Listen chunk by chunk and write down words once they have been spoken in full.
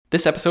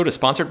This episode is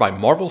sponsored by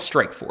Marvel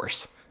Strike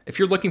Force. If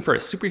you're looking for a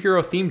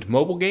superhero-themed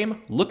mobile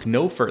game, look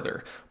no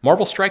further.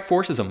 Marvel Strike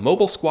Force is a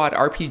mobile squad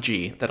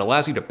RPG that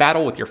allows you to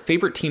battle with your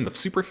favorite team of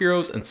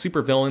superheroes and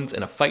supervillains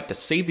in a fight to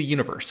save the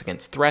universe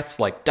against threats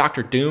like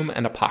Doctor Doom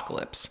and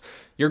Apocalypse.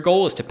 Your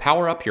goal is to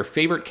power up your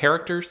favorite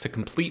characters to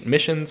complete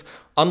missions,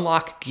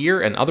 unlock gear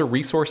and other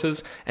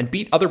resources, and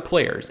beat other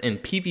players in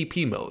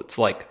PvP modes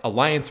like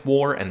Alliance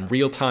War and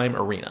Real-Time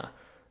Arena.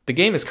 The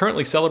game is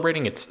currently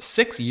celebrating its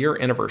 6-year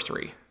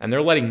anniversary, and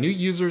they're letting new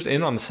users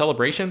in on the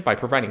celebration by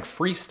providing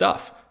free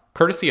stuff,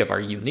 courtesy of our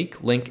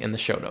unique link in the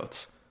show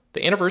notes.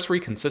 The anniversary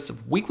consists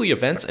of weekly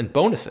events and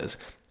bonuses,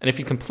 and if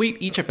you complete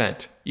each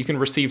event, you can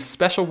receive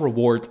special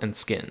rewards and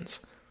skins.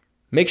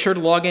 Make sure to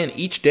log in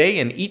each day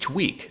and each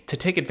week to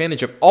take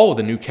advantage of all of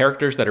the new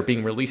characters that are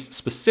being released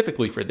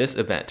specifically for this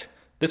event.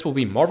 This will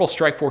be Marvel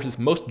Strike Force's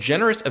most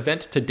generous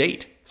event to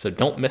date, so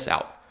don't miss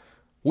out.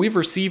 We've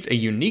received a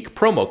unique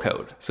promo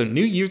code, so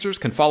new users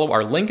can follow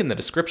our link in the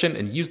description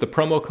and use the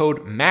promo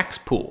code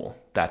MAXPOOL.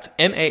 That's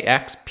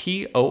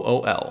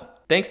MAXPOOL.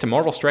 Thanks to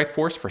Marvel Strike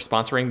Force for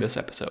sponsoring this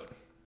episode.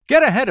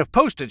 Get ahead of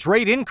postage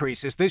rate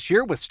increases this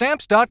year with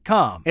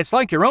Stamps.com. It's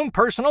like your own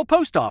personal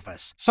post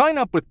office. Sign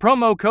up with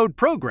promo code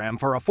PROGRAM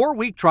for a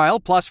 4-week trial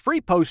plus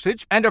free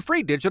postage and a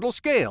free digital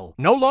scale.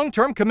 No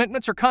long-term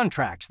commitments or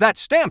contracts.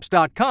 That's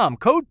Stamps.com,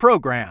 code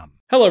PROGRAM.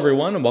 Hello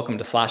everyone, and welcome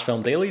to Slash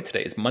Film Daily.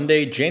 Today is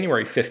Monday,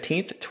 January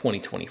 15th,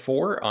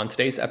 2024. On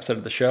today's episode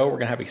of the show, we're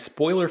going to have a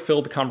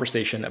spoiler-filled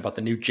conversation about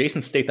the new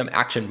Jason Statham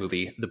action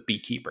movie, The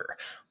Beekeeper.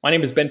 My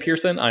name is Ben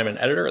Pearson. I'm an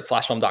editor at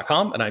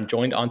SlashFilm.com, and I'm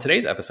joined on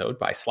today's episode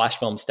by Slash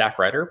Film staff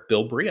writer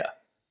Bill Bria.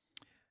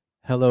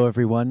 Hello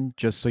everyone.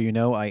 Just so you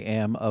know, I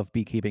am of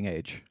beekeeping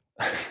age.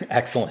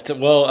 Excellent.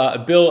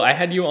 Well, Bill, I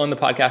had you on the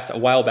podcast a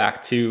while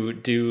back to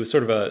do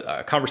sort of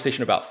a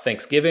conversation about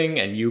Thanksgiving,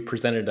 and you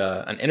presented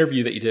an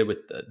interview that you did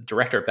with the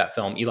director of that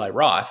film, Eli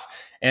Roth.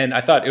 And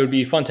I thought it would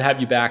be fun to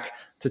have you back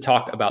to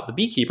talk about The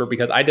Beekeeper,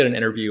 because I did an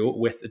interview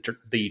with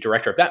the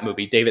director of that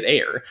movie, David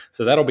Ayer.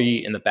 So that'll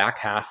be in the back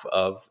half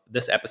of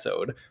this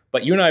episode.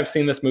 But you and I have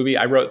seen this movie.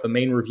 I wrote the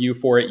main review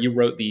for it. You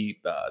wrote the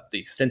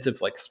extensive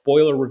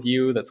spoiler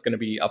review that's going to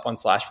be up on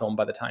Slash Film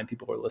by the time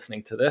people are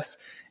listening to this.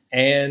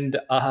 And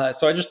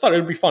so I just thought it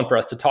would be fun for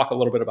us to talk a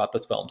little bit about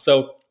this film.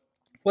 So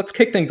let's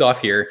kick things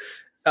off here.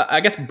 I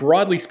guess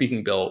broadly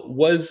speaking, Bill,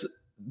 was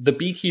The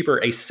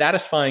Beekeeper a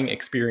satisfying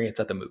experience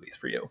at the movies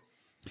for you?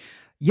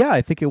 Yeah,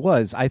 I think it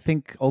was. I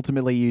think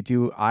ultimately you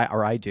do,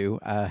 I do,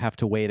 have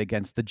to weigh it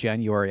against the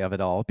January of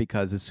it all,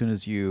 because as soon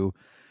as you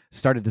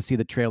started to see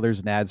the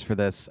trailers and ads for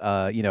this,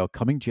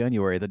 coming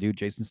January, the new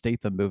Jason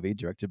Statham movie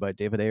directed by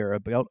David Ayer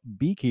about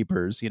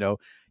beekeepers,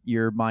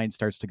 your mind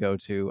starts to go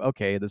to,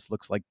 okay, this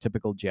looks like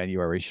typical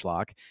January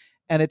schlock.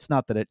 And it's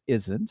not that it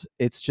isn't.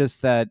 It's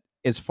just that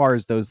as far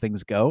as those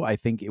things go, I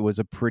think it was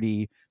a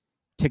pretty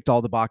ticked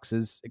all the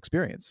boxes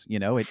experience.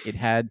 It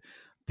had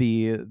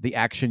the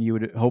action you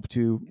would hope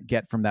to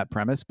get from that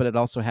premise, but it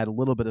also had a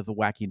little bit of the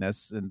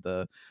wackiness and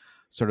the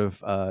sort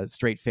of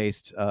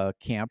straight-faced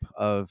camp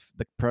of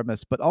the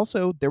premise, but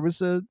also there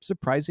was a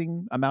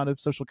surprising amount of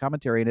social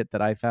commentary in it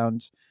that I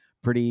found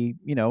pretty,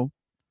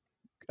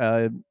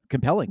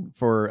 compelling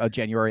for a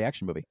January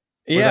action movie.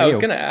 Yeah, I was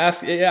going to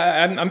ask.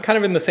 Yeah, I'm kind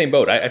of in the same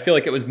boat. I feel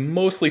like it was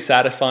mostly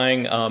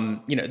satisfying.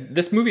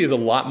 This movie is a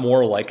lot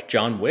more like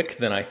John Wick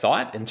than I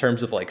thought in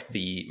terms of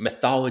the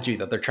mythology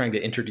that they're trying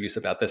to introduce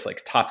about this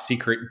top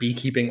secret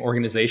beekeeping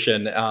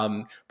organization.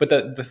 But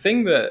the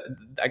thing that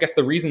I guess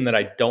the reason that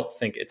I don't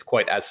think it's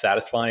quite as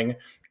satisfying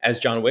as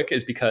John Wick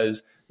is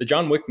because the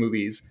John Wick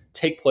movies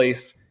take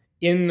place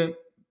in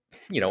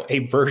a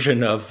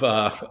version of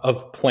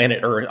planet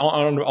Earth,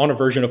 on a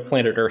version of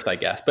planet Earth, I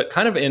guess, but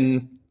kind of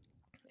in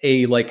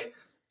a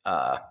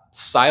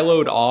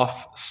siloed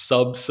off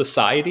sub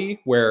society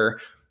where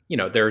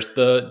there's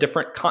the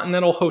different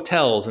continental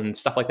hotels and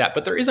stuff like that,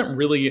 but there isn't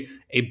really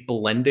a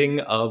blending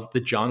of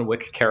the John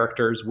Wick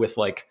characters with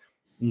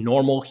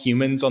normal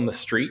humans on the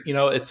street.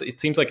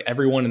 It seems like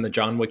everyone in the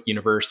John Wick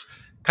universe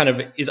kind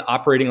of is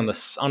operating on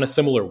a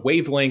similar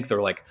wavelength,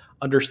 or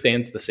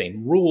understands the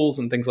same rules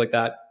and things like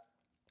that.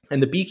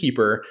 And The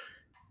Beekeeper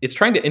is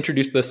trying to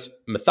introduce this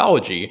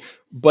mythology,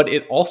 but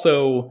it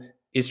also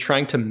is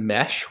trying to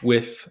mesh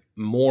with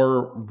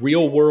more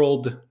real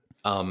world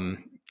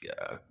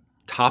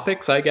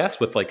topics, I guess,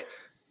 with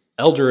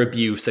elder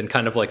abuse and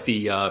kind of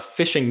the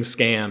phishing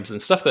scams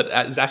and stuff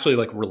that is actually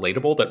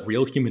relatable, that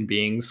real human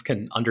beings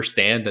can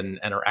understand and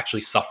are actually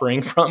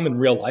suffering from in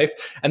real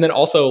life. And then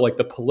also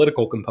the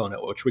political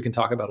component, which we can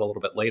talk about a little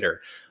bit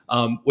later,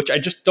 which I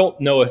just don't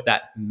know if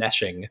that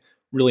meshing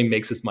really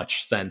makes as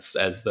much sense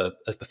as the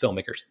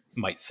filmmakers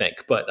might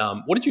think. But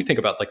what did you think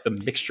about the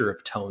mixture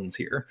of tones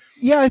here?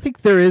 Yeah, I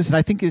think there is. And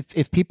I think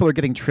if people are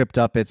getting tripped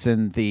up, it's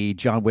in the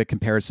John Wick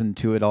comparison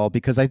to it all,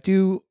 because I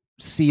do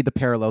see the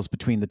parallels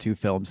between the two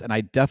films. And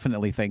I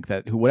definitely think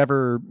that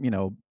whatever,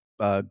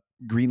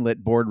 greenlit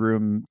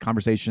boardroom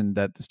conversation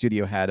that the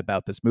studio had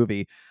about this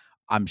movie,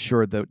 I'm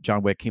sure that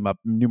John Wick came up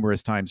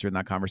numerous times during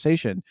that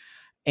conversation.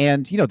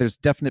 And there's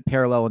definite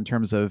parallel in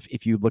terms of,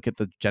 if you look at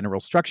the general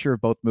structure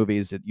of both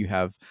movies, you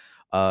have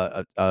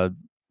a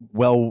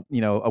well,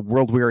 a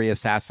world weary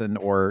assassin,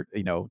 or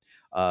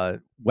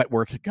wet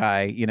work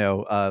guy,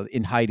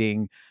 in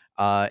hiding.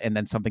 And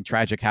then something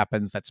tragic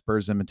happens that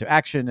spurs him into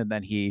action, and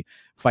then he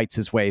fights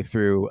his way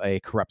through a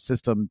corrupt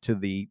system to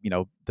the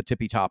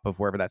tippy top of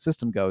wherever that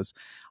system goes.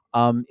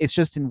 It's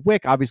just in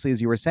Wick, obviously,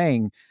 as you were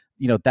saying,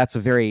 that's a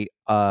very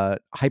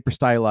hyper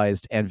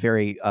stylized and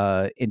very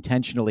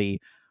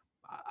intentionally,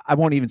 I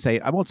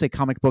won't say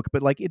comic book,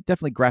 but like it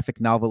definitely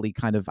graphic novel-y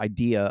kind of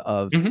idea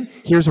of, Hmm.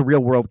 here's a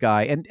real world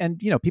guy. And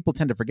people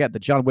tend to forget that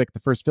John Wick, the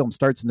first film,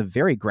 starts in a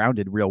very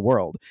grounded real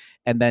world,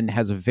 and then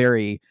has a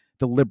very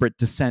deliberate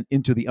descent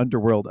into the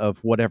underworld of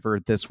whatever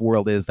this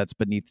world is that's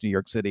beneath New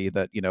York City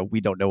that we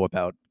don't know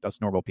about,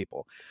 us normal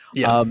people.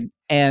 Yeah.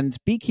 And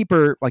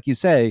Beekeeper, like you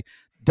say,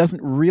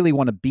 doesn't really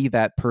want to be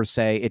that per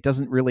se. It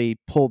doesn't really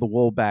pull the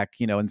wool back,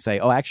 and say,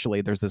 oh,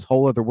 actually, there's this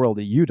whole other world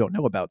that you don't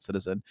know about,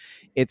 citizen.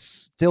 It's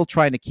still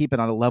trying to keep it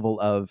on a level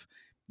of,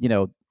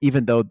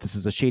 even though this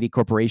is a shady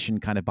corporation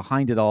kind of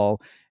behind it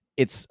all,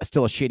 it's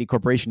still a shady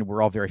corporation.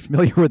 We're all very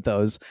familiar with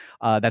those.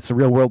 That's a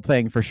real world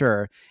thing for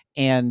sure.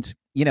 And,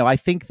 I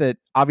think that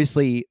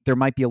obviously there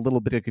might be a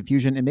little bit of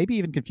confusion, and maybe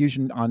even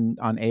confusion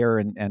on Ayer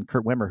and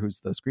Kurt Wimmer, who's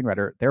the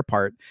screenwriter, their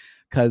part,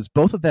 because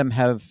both of them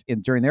have,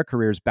 during their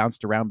careers,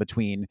 bounced around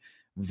between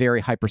very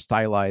hyper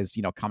stylized,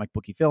 comic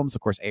booky films.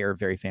 Of course, Ayer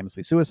very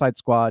famously Suicide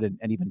Squad,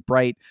 and even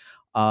Bright.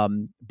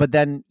 But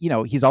then,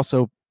 he's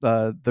also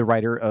the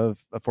writer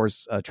of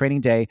course, Training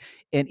Day,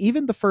 and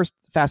even the first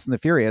Fast and the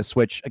Furious,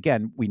 which,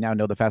 again, we now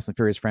know the Fast and the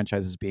Furious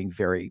franchise as being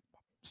very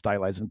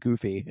stylized and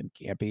goofy and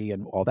campy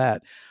and all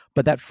that.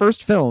 But that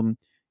first film,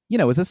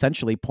 is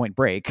essentially Point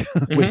Break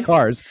with Hmm.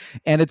 cars,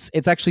 and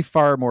it's actually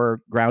far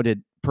more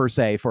grounded per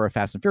se for a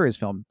Fast and Furious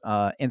film.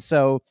 And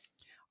so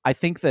I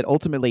think that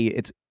ultimately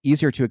it's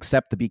easier to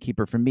accept The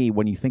Beekeeper for me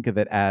when you think of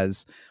it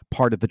as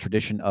part of the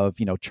tradition of,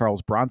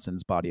 Charles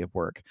Bronson's body of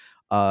work.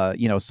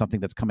 Something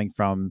that's coming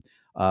from,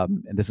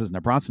 and this isn't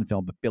a Bronson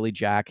film, but Billy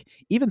Jack,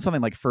 even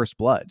something like First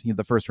Blood,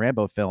 the first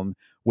Rambo film,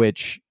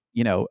 which,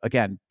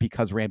 again,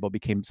 because Rambo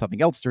became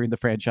something else during the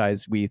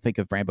franchise, we think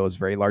of Rambo as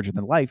very larger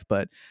than life,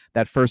 but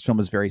that first film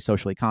is very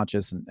socially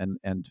conscious,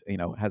 and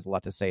has a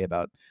lot to say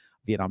about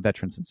Vietnam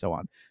veterans and so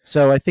on.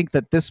 So I think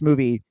that this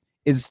movie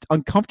is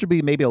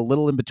uncomfortably maybe a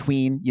little in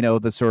between,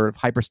 the sort of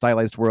hyper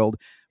stylized world.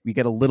 We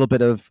get a little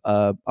bit of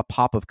a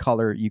pop of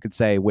color, you could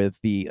say, with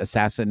the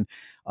assassin,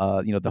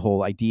 the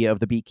whole idea of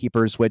the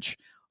beekeepers, which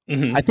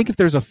Hmm. I think if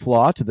there's a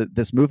flaw to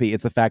this movie,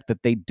 it's the fact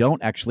that they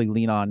don't actually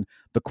lean on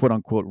the quote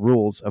unquote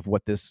rules of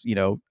what this,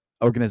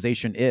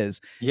 organization is.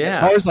 As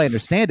far Yeah. as I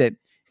understand it,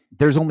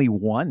 there's only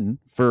one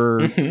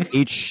for Hmm.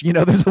 each,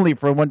 there's only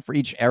for one for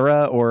each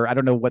era, or I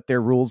don't know what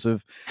their rules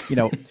of, you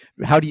know,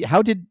 how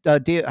did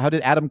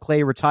Adam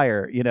Clay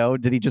retire?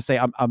 Did he just say,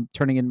 I'm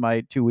turning in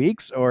my 2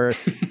 weeks, or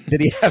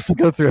did he have to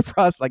go through a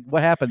process? Like,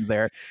 what happens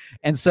there?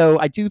 And so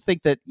I do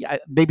think that, yeah,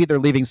 maybe they're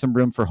leaving some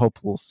room for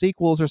hopeful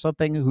sequels or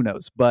something. Who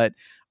knows? But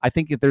I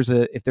think if there's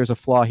a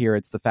flaw here,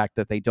 it's the fact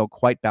that they don't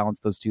quite balance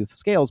those two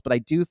scales. But I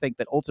do think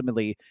that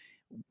ultimately,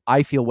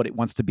 I feel what it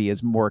wants to be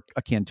is more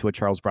akin to a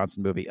Charles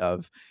Bronson movie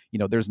of,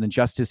 there's an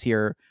injustice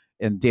here,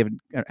 and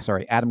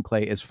Adam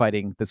Clay is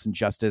fighting this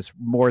injustice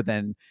more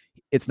than,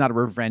 it's not a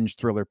revenge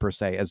thriller per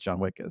se as John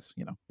Wick is.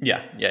 Yeah,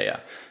 yeah, yeah,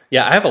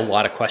 yeah. I have a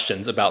lot of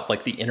questions about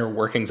like the inner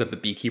workings of the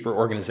Beekeeper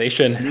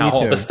organization, Me how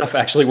all this too. stuff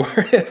actually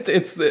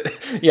works.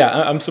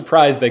 Yeah, I'm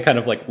surprised they kind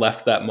of like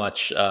left that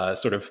much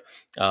sort of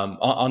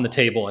on the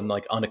table and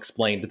like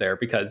unexplained there,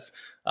 because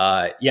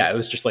yeah, it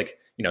was just like,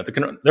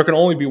 there can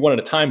only be one at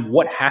a time.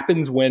 What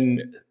happens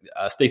when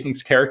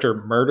Statham's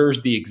character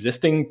murders the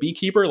existing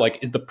beekeeper? Like,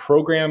 is the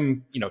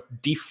program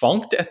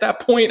defunct at that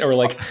point, or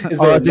like is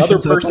Our there another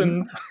auditions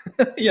open.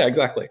 person? Yeah,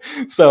 exactly.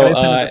 Can So I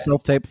send in a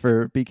self tape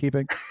for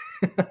beekeeping?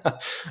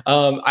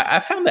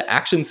 I found the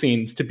action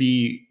scenes to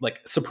be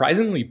like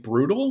surprisingly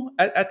brutal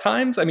at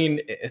times. I mean,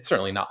 it's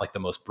certainly not like the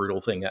most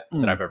brutal thing that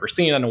Mm, I've ever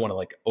seen. I don't want to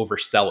like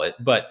oversell it,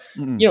 but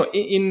mm,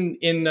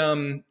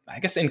 in I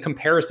guess in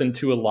comparison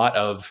to a lot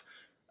of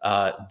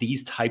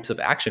these types of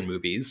action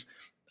movies,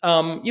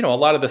 a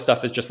lot of the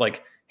stuff is just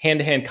like hand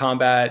to hand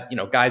combat.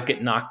 Guys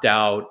get knocked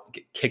out,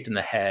 get kicked in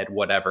the head,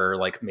 whatever.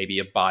 Like maybe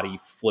a body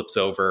flips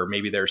over,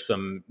 maybe there's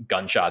some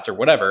gunshots or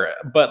whatever.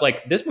 But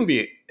like this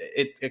movie,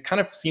 it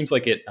kind of seems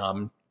like it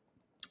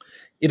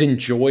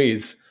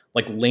enjoys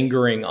like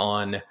lingering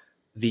on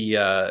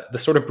the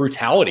sort of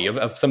brutality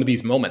of some of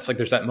these moments. Like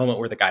there's that moment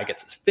where the guy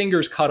gets his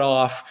fingers cut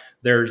off.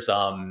 There's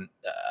I'm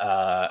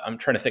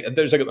trying to think.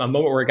 There's like a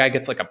moment where a guy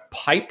gets like a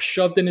pipe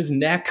shoved in his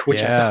neck, which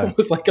I yeah, thought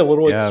was like a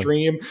little yeah.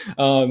 extreme.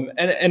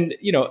 And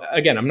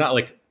again, I'm not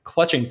like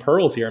clutching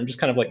pearls here. I'm just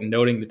kind of like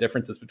noting the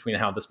differences between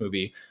how this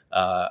movie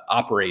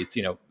operates.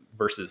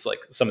 Versus like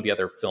some of the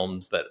other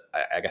films that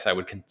I guess I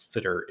would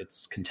consider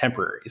its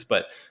contemporaries.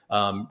 But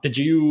did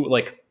you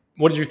like?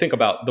 What did you think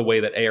about the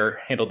way that Ayer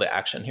handled the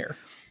action here?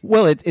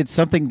 Well, it's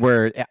something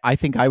where I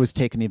think I was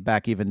taken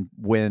aback even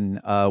when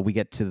we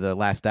get to the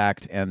last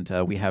act, and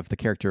we have the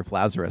character of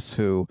Lazarus,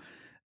 who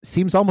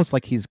seems almost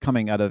like he's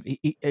coming out of.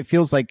 It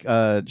feels like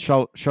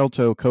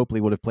Sharlto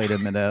Copley would have played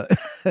him in a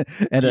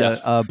in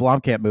Yes. a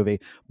Blomkamp movie,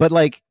 but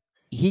like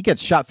he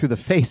gets shot through the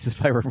face,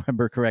 if I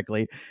remember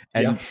correctly,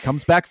 Yeah. and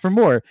comes back for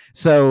more.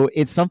 So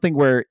it's something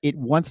where it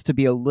wants to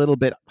be a little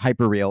bit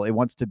hyper real. It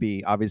wants to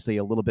be obviously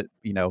a little bit,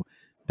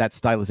 that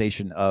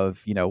stylization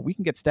of, we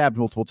can get stabbed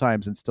multiple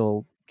times and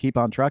still keep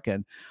on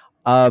trucking.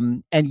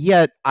 And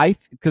yet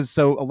because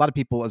so a lot of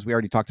people, as we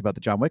already talked about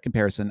the John Wick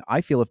comparison,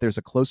 I feel if there's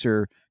a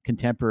closer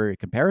contemporary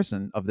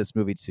comparison of this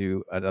movie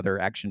to another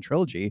action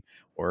trilogy,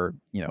 or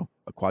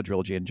a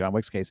quadrilogy in John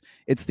Wick's case,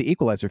 it's the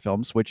Equalizer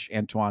films, which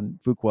Antoine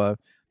Fuqua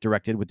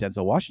directed with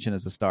Denzel Washington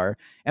as the star.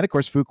 And of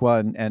course,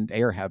 Fuqua and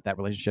Ayer have that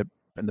relationship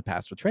in the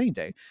past with Training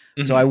Day.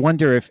 So I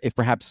wonder if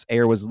perhaps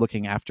Ayer was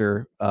looking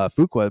after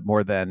Fuqua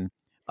more than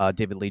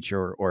David Leitch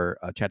or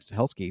Chad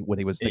Stahelski when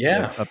he was thinking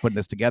Yeah. of putting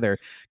this together.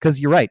 Because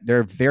you're right,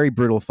 they're very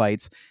brutal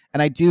fights.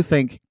 And I do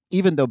think,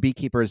 even though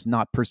Beekeeper is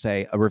not per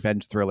se a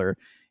revenge thriller,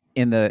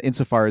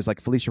 insofar as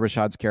like Felicia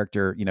Rashad's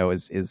character,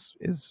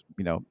 is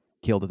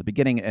killed at the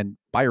beginning and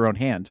by her own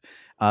hand.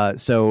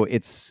 So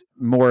it's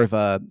more of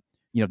a,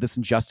 this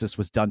injustice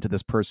was done to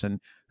this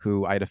person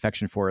who I had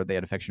affection for. They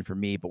had affection for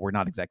me, but we're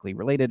not exactly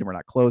related and we're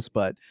not close.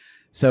 But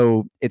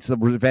so it's a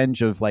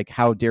revenge of like,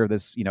 how dare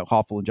this,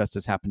 awful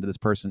injustice happen to this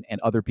person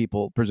and other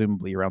people,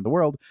 presumably around the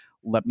world.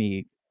 Let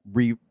me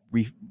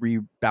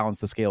rebalance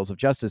the scales of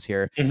justice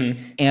here.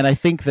 And I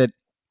think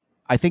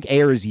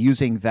Ayer is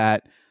using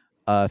that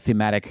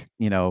thematic,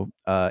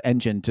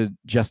 engine to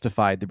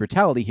justify the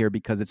brutality here,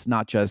 because it's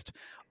not just,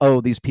 oh,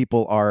 these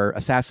people are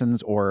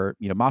assassins or,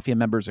 mafia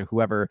members or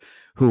whoever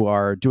who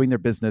are doing their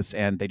business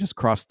and they just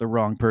crossed the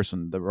wrong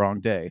person the wrong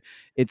day.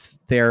 It's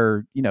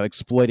they're,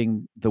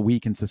 exploiting the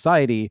weak in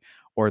society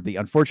or the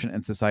unfortunate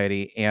in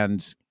society.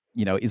 And,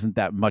 isn't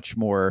that much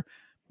more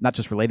not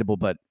just relatable,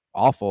 but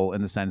awful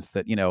in the sense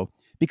that,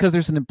 because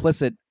there's an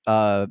implicit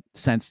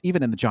sense,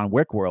 even in the John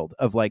Wick world,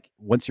 of like,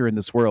 once you're in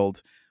this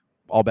world,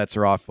 all bets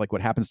are off. Like,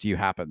 what happens to you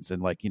happens.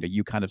 And like,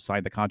 you kind of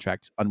signed the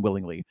contract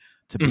unwillingly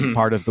to be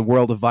part of the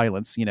world of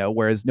violence,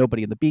 whereas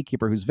nobody in the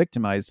Beekeeper who's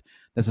victimized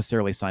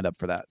necessarily signed up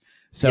for that.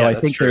 So Yeah, I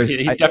think true.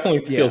 He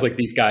definitely feels like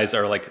these guys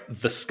are like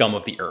the scum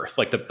of the earth,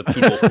 like the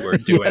people who are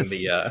doing yes.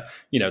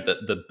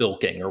 the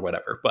bilking or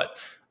whatever. But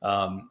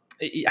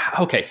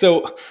okay,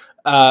 so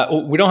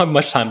we don't have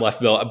much time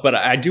left, Bill, but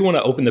I do want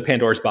to open the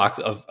Pandora's box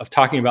of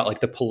talking about like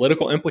the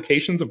political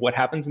implications of what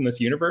happens in this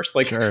universe.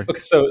 Like, Sure. Okay,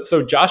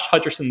 so Josh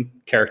Hutcherson's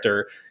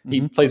character,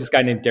 he plays this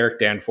guy named Derek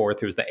Danforth,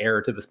 who's the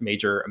heir to this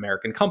major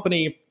American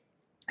company,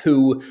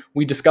 who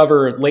we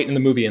discover late in the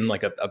movie in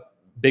like a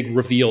big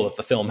reveal that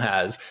the film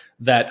has,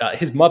 that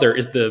his mother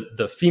is the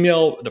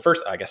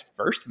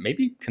first,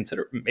 maybe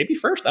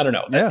first, I don't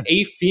know, Yeah.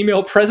 a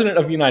female president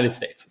of the United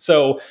States.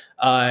 So,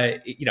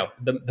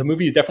 the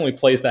movie definitely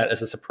plays that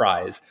as a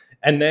surprise.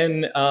 And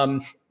then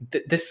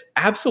this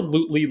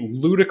absolutely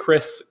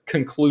ludicrous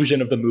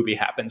conclusion of the movie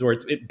happens, where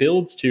it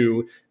builds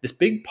to this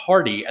big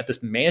party at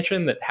this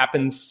mansion that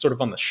happens sort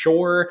of on the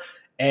shore.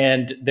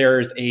 And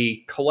there's a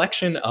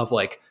collection of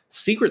like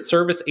Secret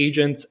Service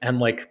agents and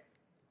like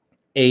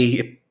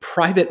a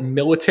private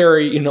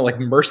military, like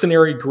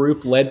mercenary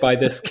group led by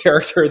this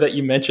character that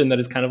you mentioned that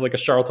is kind of like a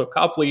Sharlto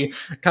Copley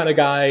kind of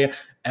guy.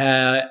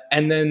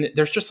 And then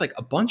there's just like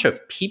a bunch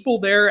of people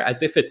there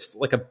as if it's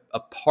like a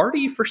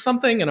party for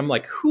something. And I'm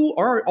like, who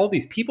are all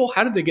these people?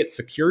 How did they get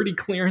security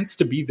clearance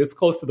to be this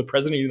close to the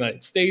president of the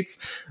United States?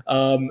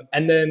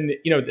 And then,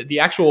 the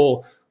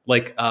actual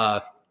like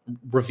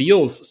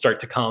reveals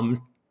start to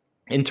come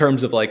in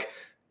terms of like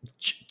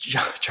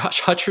Josh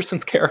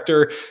Hutcherson's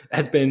character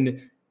has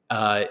been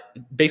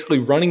basically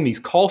running these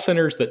call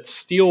centers that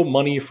steal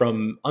money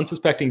from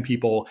unsuspecting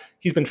people.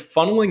 He's been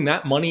funneling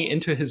that money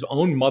into his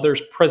own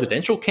mother's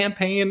presidential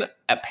campaign,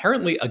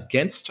 apparently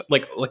against,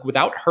 like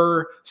without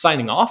her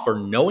signing off or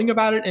knowing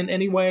about it in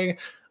any way.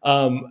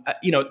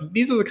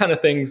 These are the kind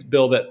of things,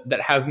 Bill,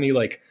 that have me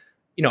like,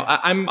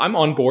 I'm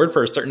on board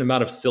for a certain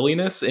amount of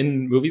silliness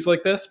in movies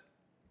like this.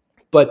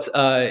 But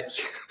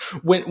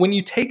when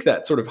you take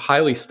that sort of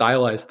highly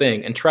stylized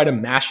thing and try to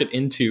mash it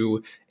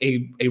into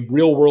a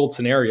real world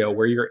scenario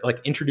where you're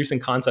like introducing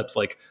concepts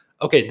like,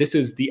 okay, this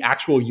is the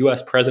actual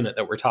US president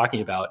that we're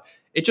talking about,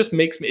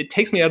 it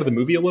takes me out of the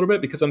movie a little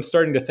bit, because I'm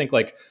starting to think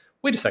like,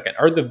 wait a second,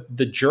 are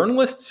the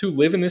journalists who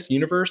live in this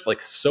universe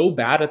like so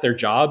bad at their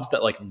jobs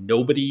that like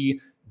nobody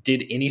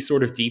did any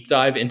sort of deep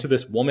dive into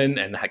this woman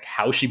and like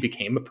how she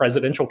became a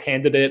presidential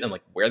candidate and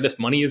like where this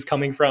money is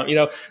coming from?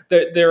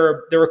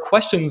 There are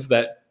questions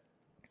that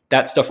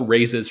stuff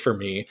raises for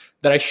me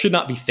that I should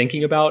not be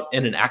thinking about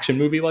in an action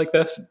movie like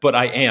this, but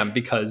I am,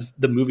 because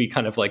the movie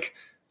kind of like,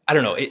 I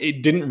don't know,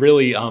 it didn't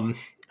really, I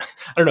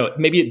don't know,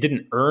 maybe it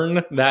didn't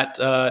earn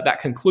that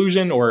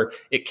conclusion, or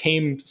it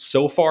came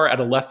so far out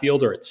of left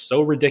field, or it's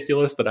so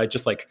ridiculous that I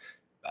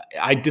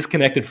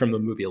disconnected from the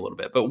movie a little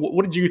bit. But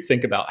what did you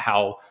think about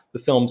how the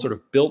film sort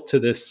of built to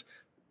this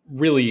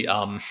really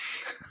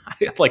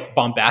like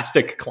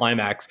bombastic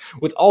climax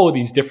with all of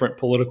these different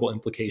political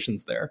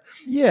implications there.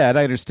 Yeah, and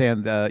I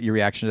understand your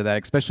reaction to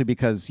that, especially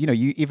because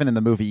you even in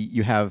the movie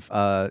you have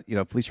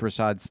Felicia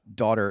Rashad's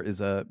daughter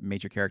is a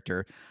major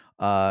character,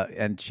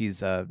 and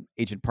she's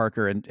Agent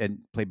Parker and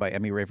played by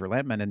Emmy Raver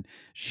Lampman, and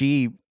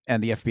she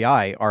and the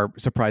FBI are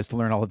surprised to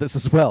learn all of this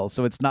as well.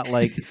 So it's not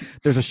like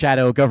there's a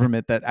shadow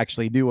government that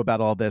actually knew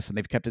about all this and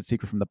they've kept it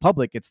secret from the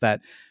public. It's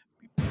that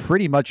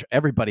pretty much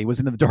everybody was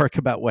in the dark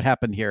about what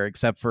happened here,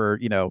 except for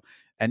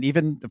and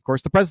even of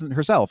course the president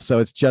herself. So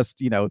it's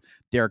just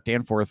Derek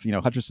Danforth,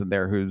 Hutcherson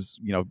there, who's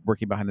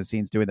working behind the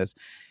scenes doing this.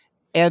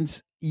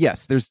 And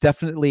yes, there's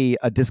definitely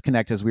a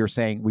disconnect, as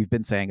we've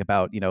been saying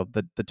about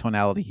the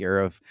tonality here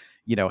of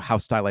how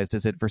stylized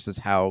is it versus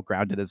how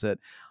grounded is it.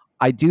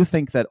 I do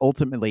think that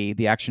ultimately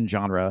the action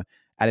genre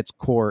at its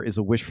core is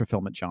a wish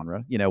fulfillment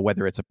genre,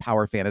 whether it's a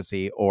power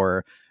fantasy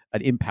or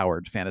an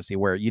empowered fantasy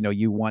where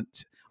you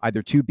want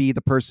either to be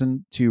the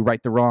person to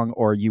right the wrong,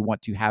 or you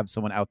want to have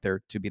someone out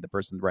there to be the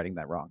person righting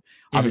that wrong.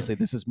 Mm-hmm. Obviously,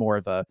 this is more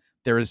of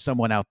there is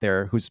someone out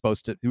there whose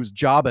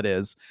job it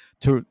is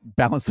to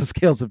balance the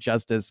scales of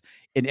justice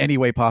in any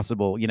way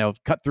possible,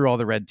 cut through all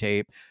the red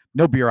tape,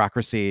 no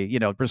bureaucracy,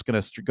 we're just going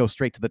to go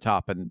straight to the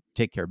top and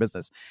take care of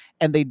business.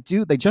 And they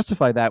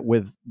justify that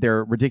with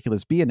their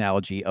ridiculous bee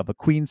analogy of a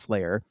queen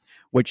slayer,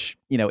 which,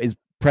 is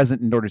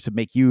present in order to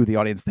make you, the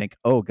audience, think,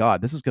 oh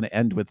God, this is going to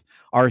end with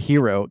our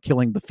hero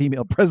killing the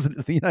female president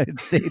of the United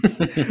States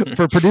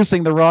for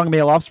producing the wrong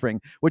male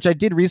offspring, which I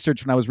did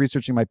research when I was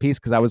researching my piece,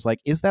 because I was like,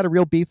 is that a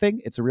real bee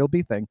thing? It's a real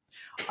bee thing.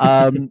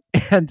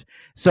 And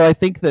so I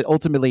think that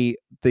ultimately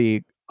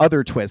the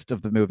other twist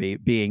of the movie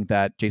being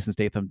that Jason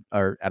Statham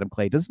or Adam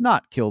Clay does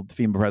not kill the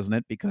female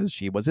president because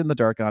she was in the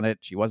dark on it.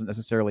 She wasn't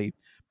necessarily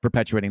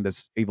perpetuating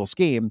this evil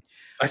scheme.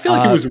 I feel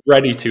like he was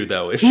ready to,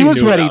 though. If he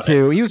was ready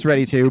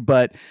to,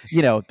 but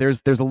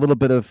there's a little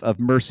bit of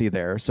mercy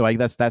there. So I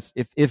guess that's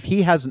if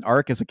he has an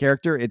arc as a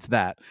character, it's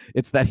that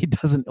he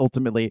doesn't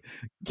ultimately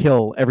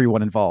kill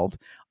everyone involved,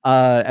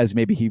 as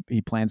maybe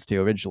he plans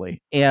to eventually.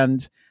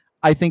 And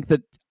I think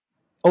that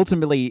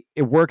ultimately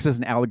it works as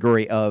an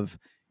allegory of,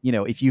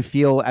 if you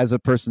feel as a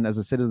person, as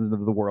a citizen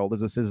of the world,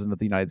 as a citizen of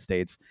the United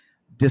States,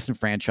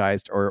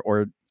 disenfranchised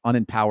or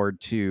unempowered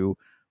to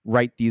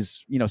right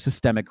these,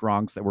 systemic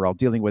wrongs that we're all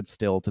dealing with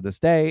still to this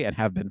day and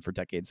have been for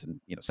decades and,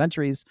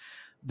 centuries,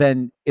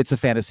 then it's a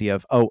fantasy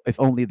of, oh, if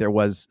only there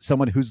was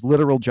someone whose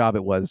literal job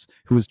it was,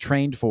 who was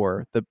trained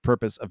for the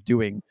purpose of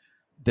doing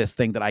this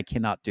thing that I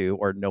cannot do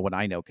or no one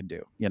I know can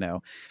do,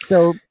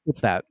 So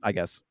it's that, I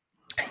guess.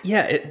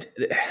 Yeah,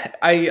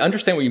 I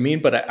understand what you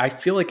mean, but I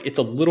feel like it's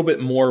a little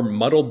bit more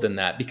muddled than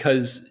that,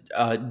 because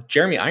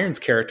Jeremy Irons'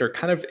 character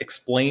kind of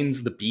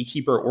explains the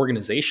Beekeeper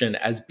organization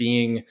as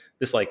being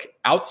this like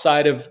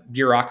outside of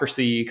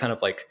bureaucracy, kind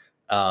of like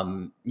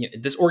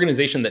this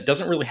organization that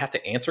doesn't really have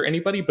to answer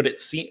anybody, but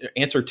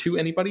answer to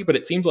anybody. But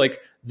it seems like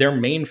their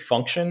main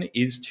function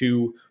is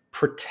to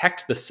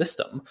protect the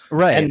system,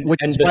 right? Which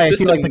is why I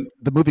feel like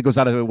the movie goes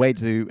out of the way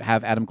to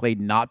have Adam Clay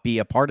not be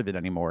a part of it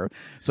anymore.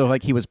 So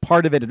like he was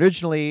part of it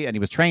originally, and he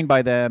was trained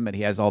by them, and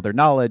he has all their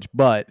knowledge,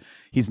 but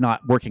he's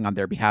not working on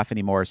their behalf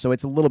anymore. So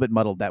it's a little bit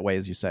muddled that way,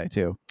 as you say,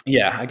 too.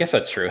 Yeah, I guess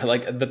that's true.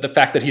 Like the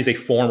fact that he's a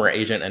former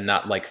agent and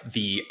not like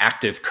the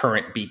active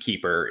current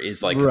Beekeeper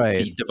is like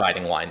the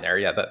dividing line there.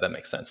 Yeah, that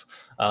makes sense.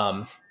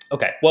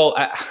 Okay. Well,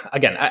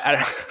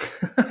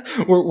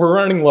 we're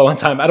running low on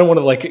time. I don't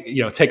want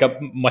to take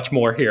up much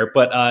more here,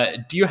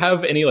 but do you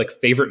have any like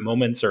favorite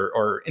moments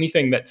or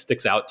anything that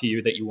sticks out to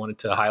you that you wanted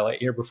to highlight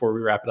here before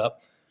we wrap it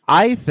up?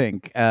 I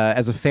think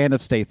as a fan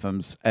of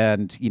Statham's,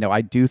 and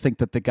I do think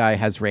that the guy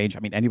has range.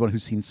 I mean, anyone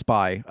who's seen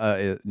Spy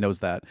knows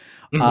that.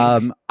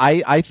 Mm-hmm.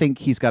 I think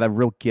he's got a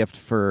real gift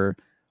for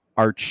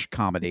arch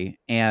comedy,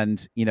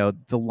 and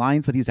the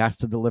lines that he's asked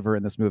to deliver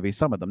in this movie,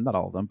 some of them, not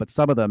all of them, but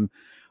some of them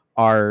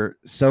are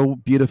so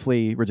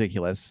beautifully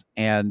ridiculous.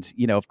 And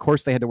of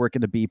course they had to work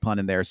in a bee pun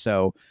in there,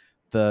 so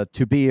the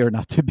to be or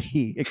not to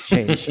be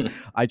exchange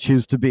I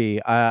choose to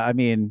be, I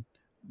mean,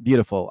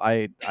 beautiful.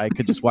 I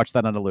could just watch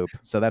that on a loop.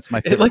 So that's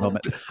my favorite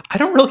moment. I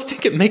don't really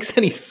think it makes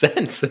any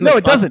sense. No,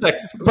 it doesn't.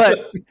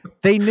 But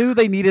they knew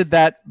they needed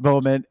that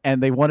moment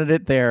and they wanted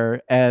it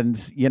there, and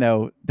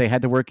they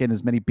had to work in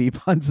as many bee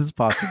puns as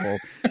possible.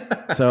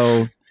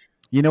 So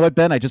you know what,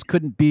 Ben, I just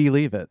couldn't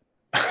believe it.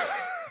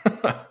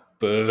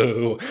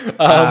 Boo.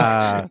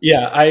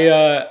 Yeah,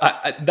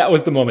 I that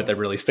was the moment that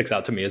really sticks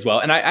out to me as well.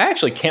 And I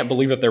actually can't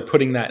believe that they're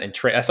putting that in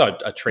I saw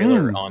a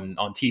trailer on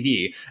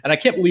TV, and I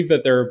can't believe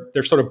that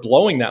they're sort of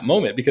blowing that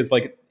moment, because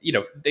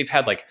they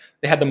had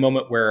the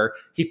moment where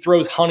he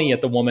throws honey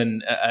at the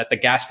woman at the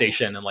gas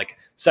station and like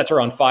sets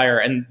her on fire,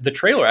 and the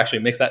trailer actually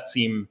makes that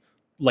seem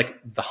like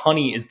the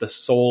honey is the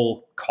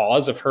sole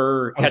cause of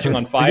her catching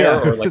on fire,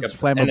 or like it's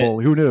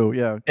flammable. Who knew?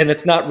 Yeah. And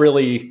it's not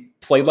really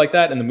played like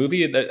that in the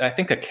movie. I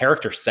think the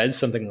character says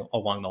something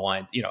along the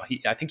lines,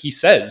 I think he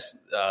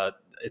says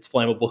it's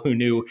flammable. Who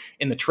knew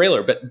in the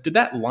trailer? But did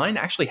that line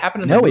actually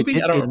happen in the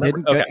movie? I don't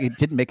remember. It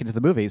didn't make it to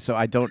the movie, so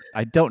I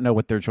don't know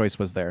what their choice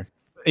was there.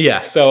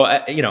 Yeah, so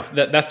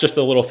that's just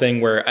a little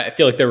thing where I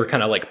feel like they were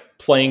kind of like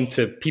playing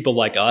to people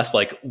like us.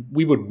 Like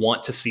we would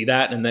want to see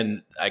that, and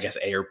then I guess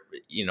Ayer,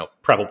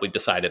 probably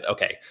decided,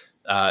 okay,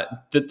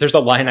 there's a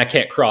line I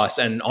can't cross,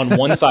 and on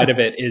one side of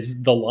it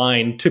is the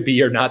line to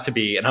be or not to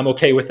be, and I'm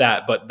okay with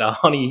that. But the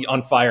honey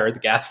on fire at the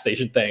gas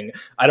station thing,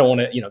 I don't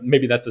want to.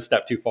 Maybe that's a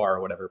step too far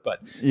or whatever.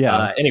 But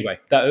Yeah. anyway,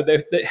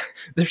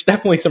 there's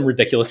definitely some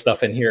ridiculous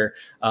stuff in here.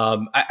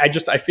 I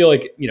feel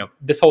like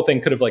this whole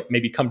thing could have like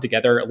maybe come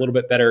together a little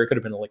bit better. It could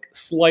have been like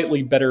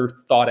slightly better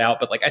thought out,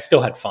 but like I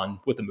still had fun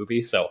with the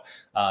movie. So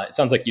it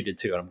sounds like you did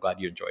too, and I'm glad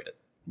you enjoyed it.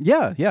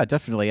 Yeah,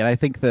 definitely. And I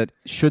think that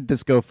should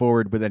this go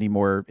forward with any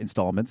more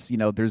installments,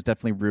 there's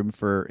definitely room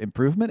for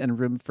improvement and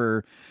room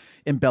for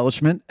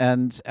embellishment.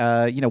 And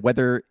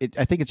whether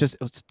I think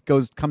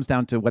comes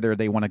down to whether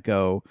they want to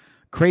go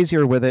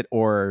crazier with it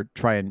or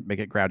try and make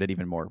it grounded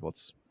even more. We'll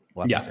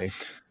have to see.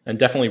 And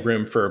definitely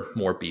room for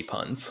more B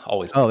puns.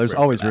 There's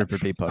always room for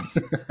B puns.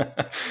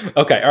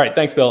 Okay, all right.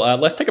 Thanks, Bill.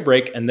 Let's take a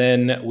break, and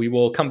then we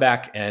will come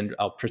back and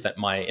I'll present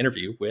my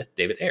interview with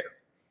David Ayer.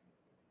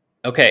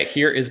 Okay,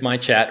 here is my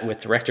chat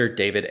with director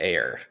David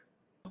Ayer.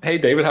 Hey,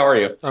 David, how are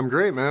you? I'm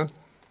great, man.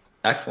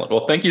 Excellent.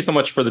 Well, thank you so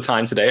much for the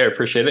time today. I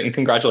appreciate it, and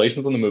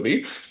congratulations on the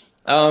movie.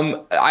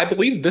 I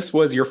believe this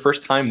was your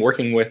first time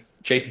working with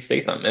Jason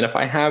Statham, and if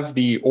I have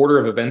the order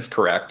of events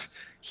correct,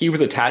 he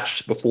was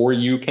attached before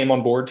you came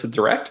on board to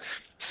direct.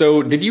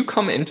 So did you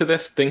come into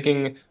this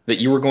thinking that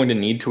you were going to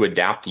need to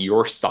adapt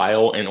your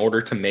style in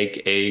order to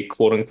make a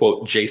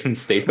quote-unquote Jason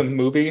Statham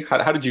movie?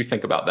 How did you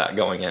think about that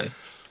going in?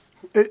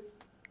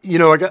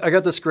 I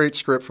got this great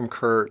script from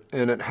Kurt,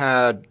 and it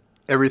had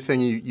everything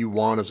you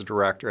want as a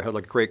director. It had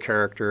like a great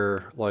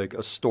character, like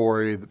a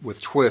story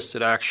with twists.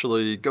 It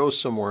actually goes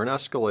somewhere and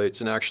escalates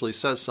and actually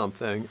says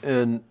something,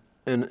 and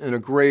a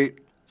great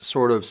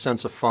sort of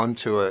sense of fun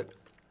to it.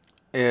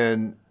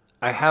 And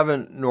I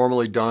haven't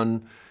normally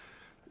done,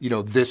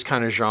 this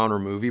kind of genre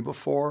movie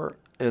before.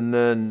 And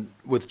then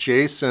with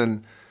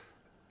Jason,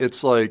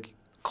 it's like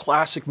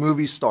classic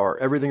movie star.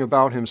 Everything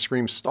about him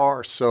screams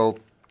star. So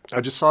I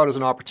just saw it as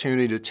an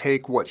opportunity to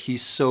take what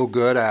he's so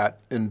good at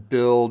and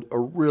build a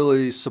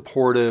really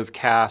supportive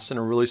cast and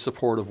a really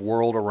supportive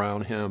world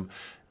around him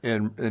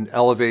and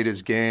elevate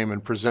his game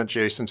and present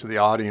Jason to the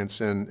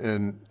audience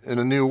in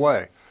a new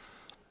way.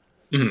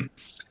 Mm-hmm.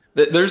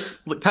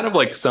 There's kind of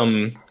like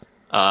some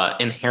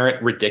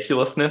inherent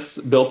ridiculousness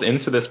built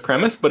into this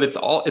premise, but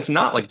it's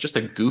not like just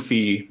a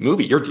goofy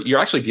movie. You're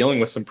actually dealing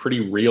with some pretty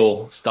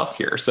real stuff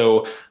here.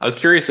 So I was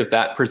curious if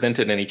that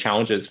presented any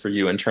challenges for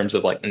you in terms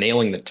of like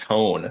nailing the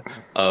tone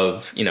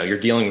of, you're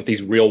dealing with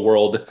these real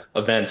world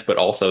events, but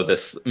also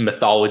this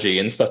mythology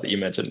and stuff that you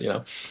mentioned,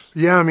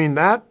 Yeah, I mean,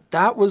 that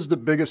was the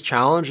biggest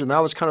challenge, and that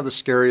was kind of the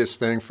scariest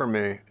thing for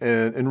me,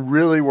 and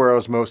really where I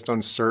was most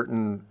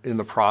uncertain in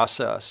the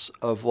process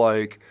of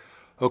like,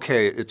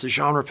 okay, it's a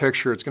genre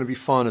picture, it's going to be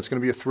fun, it's going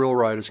to be a thrill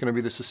ride, it's going to be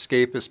this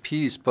escapist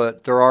piece,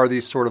 but there are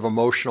these sort of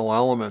emotional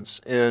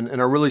elements. And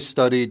I really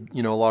studied,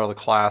 a lot of the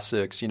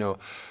classics,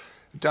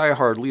 Die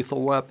Hard,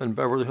 Lethal Weapon,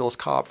 Beverly Hills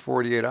Cop,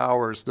 48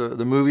 Hours,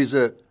 the movies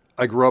that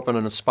I grew up in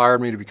and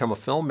inspired me to become a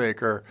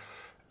filmmaker.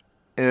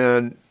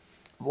 And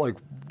like,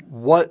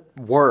 what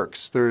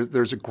works?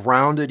 There's a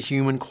grounded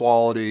human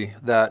quality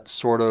that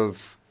sort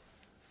of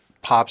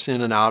pops in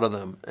and out of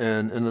them.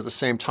 And at the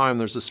same time,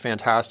 there's this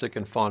fantastic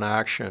and fun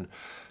action.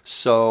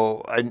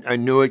 So I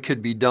knew it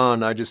could be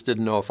done. I just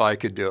didn't know if I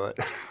could do it.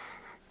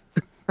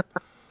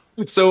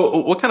 So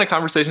what kind of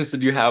conversations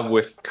did you have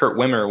with Kurt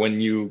Wimmer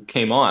when you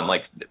came on?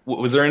 Like,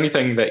 was there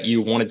anything that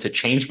you wanted to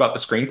change about the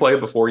screenplay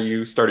before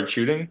you started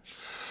shooting?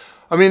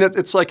 I mean,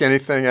 it's like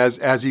anything.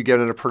 As you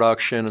get into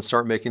production and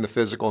start making the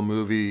physical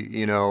movie,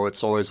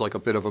 it's always like a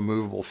bit of a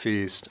movable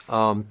feast.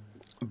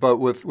 But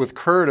with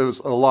Kurt, it was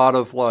a lot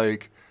of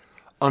like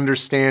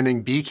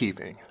understanding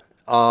beekeeping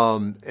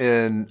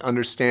and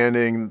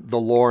understanding the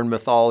lore and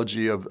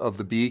mythology of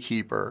the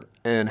beekeeper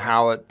and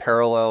how it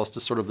parallels to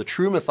sort of the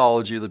true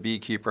mythology of the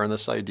beekeeper and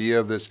this idea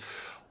of this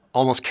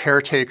almost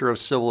caretaker of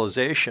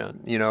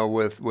civilization.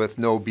 With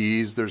no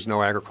bees, there's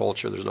no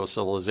agriculture, there's no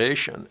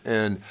civilization.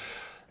 And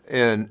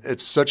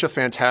it's such a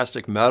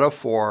fantastic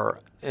metaphor.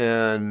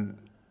 And,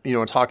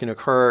 in talking to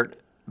Kurt,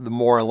 the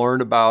more I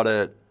learned about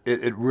it,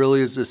 it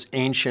really is this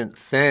ancient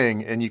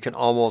thing, and you can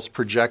almost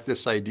project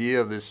this idea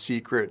of this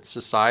secret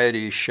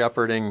society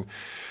shepherding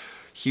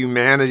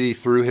humanity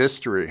through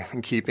history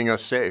and keeping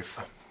us safe.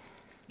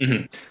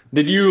 Mm-hmm.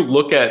 Did you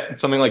look at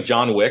something like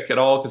John Wick at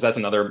all? Because that's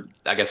another,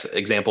 I guess,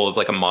 example of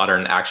like a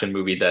modern action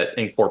movie that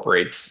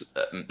incorporates,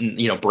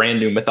 brand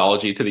new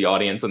mythology to the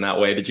audience in that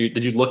way. Did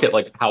you look at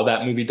like how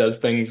that movie does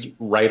things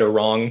right or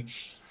wrong?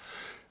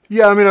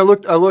 Yeah, I mean, I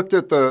looked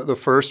at the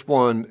first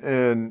one,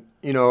 and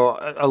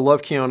I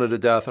love Keanu to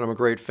death, and I'm a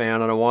great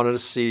fan, and I wanted to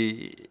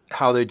see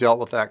how they dealt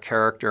with that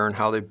character and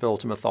how they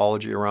built a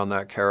mythology around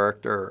that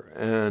character.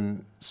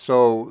 And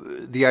so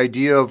the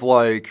idea of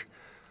like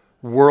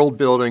world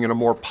building and a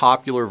more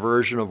popular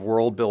version of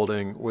world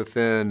building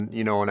within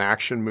an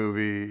action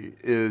movie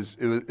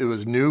it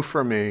was new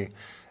for me.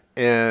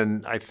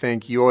 And I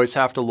think you always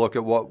have to look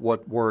at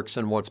what works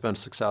and what's been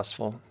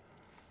successful.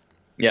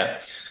 Yeah.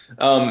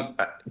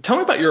 Tell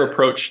me about your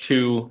approach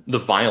to the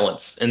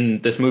violence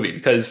in this movie,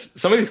 because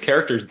some of these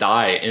characters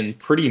die in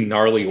pretty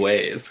gnarly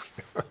ways.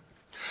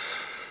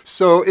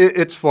 So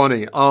it's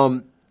funny.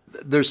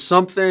 There's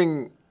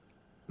something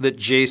that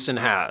Jason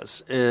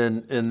has,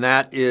 and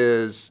that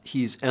is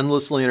he's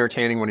endlessly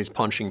entertaining when he's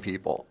punching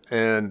people.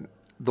 And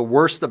the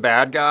worse the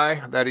bad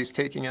guy that he's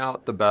taking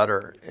out, the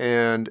better.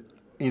 And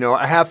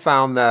I have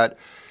found that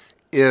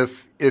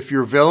if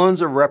your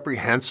villains are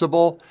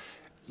reprehensible,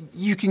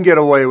 you can get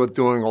away with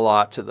doing a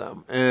lot to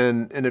them.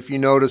 And if you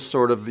notice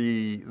sort of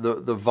the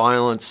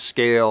violence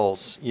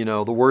scales,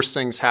 the worst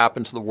things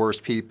happen to the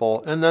worst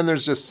people. And then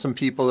there's just some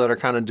people that are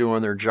kind of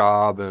doing their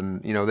job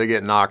and, they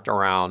get knocked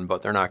around,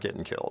 but they're not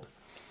getting killed.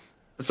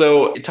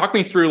 So talk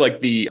me through like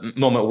the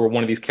moment where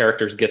one of these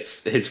characters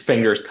gets his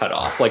fingers cut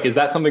off. Like, is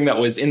that something that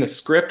was in the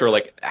script, or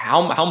like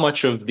how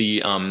much of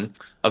the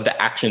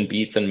action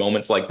beats and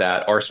moments like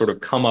that are sort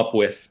of come up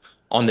with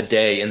on the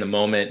day, in the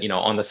moment,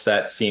 on the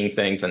set, seeing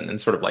things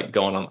and sort of like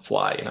going on the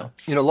fly?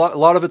 A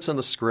lot of it's in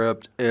the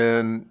script,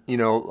 and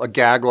a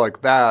gag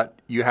like that,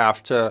 you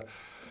have to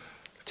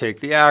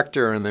take the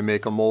actor and they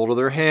make a mold of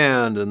their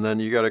hand, and then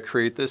you got to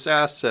create this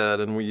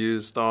asset, and we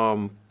used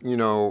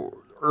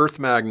earth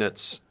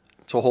magnets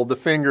to hold the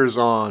fingers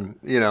on,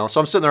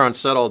 So I'm sitting there on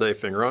set all day,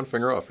 finger on,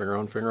 finger off, finger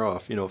on, finger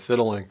off,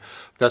 fiddling.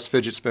 Best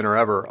fidget spinner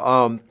ever.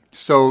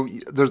 So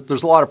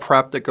there's a lot of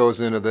prep that goes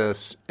into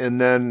this.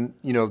 And then,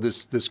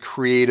 this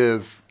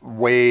creative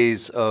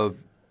ways of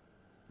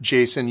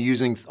Jason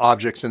using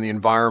objects in the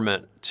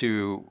environment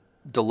to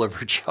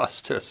deliver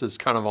justice is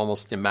kind of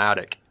almost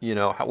thematic.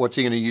 What's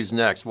he going to use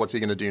next? What's he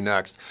going to do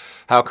next?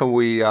 How can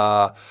we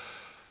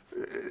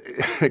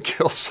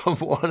kill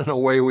someone in a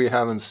way we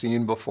haven't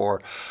seen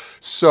before?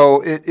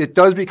 So it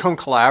does become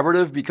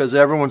collaborative because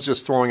everyone's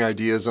just throwing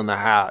ideas in the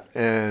hat,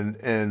 and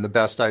the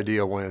best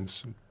idea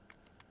wins.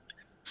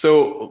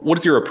 So what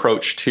is your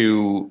approach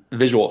to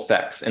visual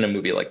effects in a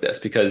movie like this?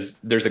 Because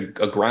there's a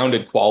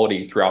grounded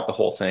quality throughout the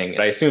whole thing.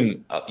 And I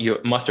assume you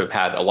must have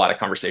had a lot of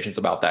conversations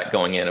about that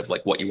going in, of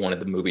like what you wanted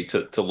the movie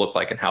to look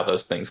like and how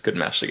those things could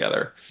mesh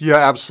together. Yeah,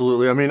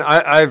 absolutely. I mean,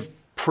 I've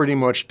pretty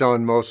much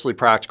done mostly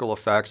practical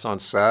effects on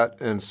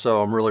set, and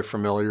so I'm really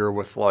familiar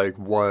with like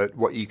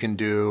what you can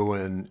do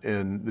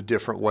and the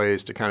different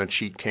ways to kind of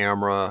cheat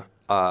camera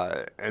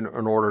in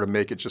order to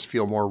make it just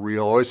feel more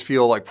real. I always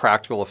feel like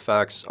practical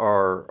effects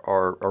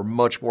are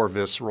much more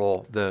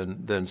visceral than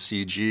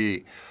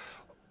CG.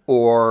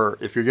 Or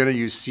if you're going to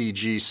use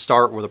CG,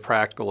 start with a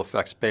practical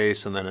effects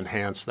base and then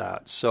enhance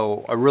that.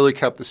 So I really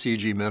kept the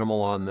CG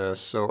minimal on this.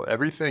 So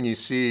everything you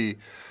see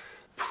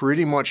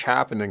pretty much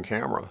happened in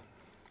camera.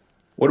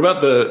 What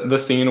about the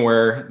scene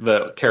where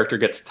the character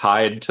gets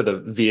tied to the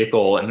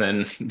vehicle and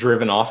then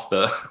driven off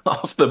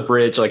the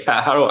bridge? Like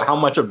how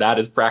much of that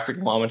is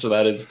practical? How much of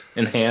that is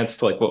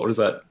enhanced? Like what was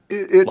that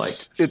like?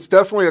 It's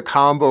definitely a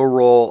combo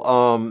role.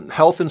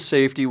 Health and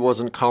safety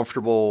wasn't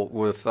comfortable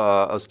with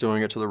us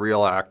doing it to the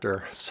real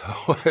actor, so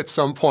at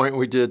some point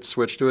we did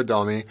switch to a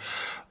dummy.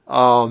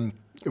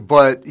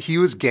 But he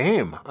was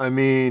game. I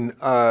mean,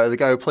 the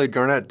guy who played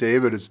Garnett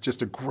David is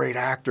just a great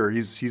actor.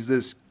 He's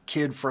this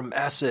kid from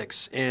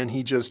Essex, and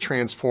he just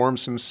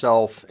transforms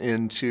himself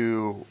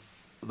into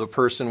the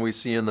person we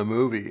see in the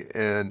movie.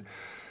 And,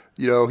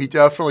 he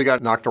definitely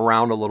got knocked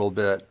around a little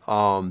bit.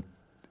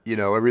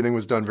 Everything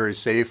was done very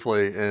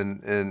safely,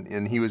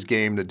 and he was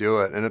game to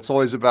do it. And it's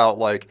always about,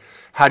 like,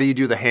 how do you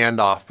do the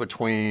handoff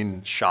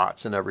between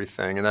shots and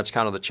everything? And that's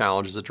kind of the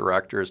challenge as a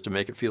director, is to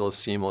make it feel as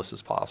seamless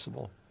as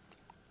possible.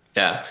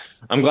 Yeah,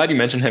 I'm glad you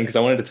mentioned him, because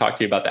I wanted to talk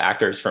to you about the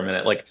actors for a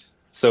minute. Like,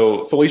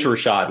 so Felicia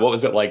Rashad, what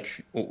was it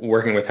like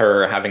working with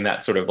her, having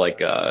that sort of like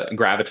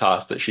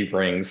gravitas that she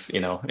brings,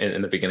 in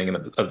the beginning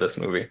of this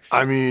movie?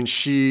 I mean,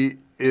 she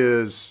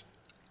is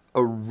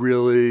a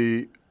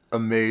really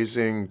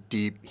amazing,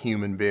 deep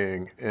human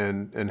being,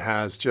 and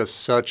has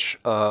just such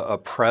a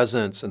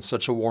presence and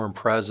such a warm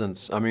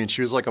presence. I mean,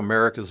 she was like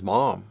America's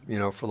mom,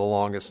 for the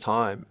longest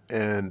time,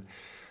 and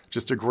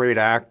just a great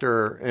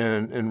actor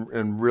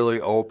and really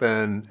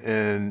open,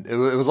 and it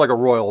was like a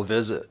royal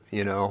visit.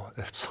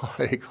 It's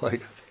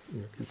like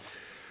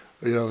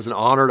it was an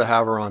honor to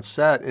have her on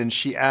set, and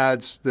she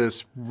adds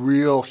this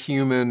real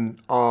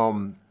human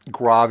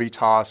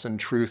gravitas and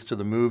truth to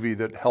the movie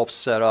that helps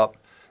set up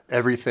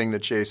everything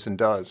that Jason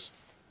does.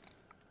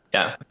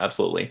 Yeah,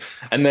 absolutely.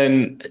 And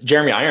then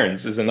Jeremy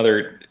Irons is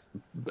another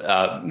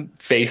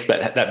face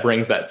that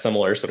brings that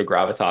similar sort of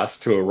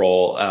gravitas to a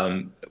role.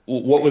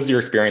 What was your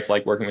experience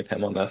like working with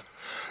him on this?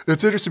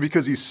 It's interesting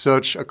because he's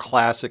such a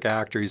classic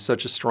actor. He's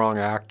such a strong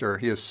actor.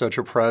 He has such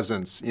a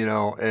presence,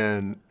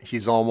 and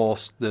he's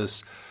almost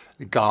this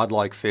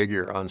godlike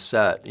figure on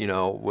set,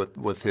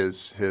 with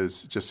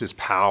his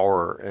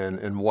power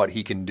and what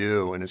he can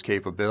do and his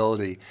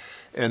capability.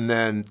 And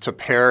then to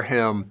pair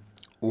him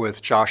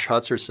with Josh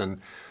Hutcherson,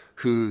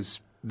 who's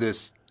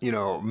this,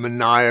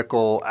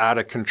 maniacal, out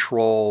of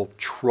control,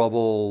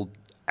 troubled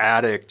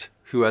addict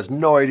who has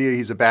no idea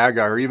he's a bad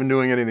guy or even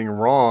doing anything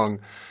wrong.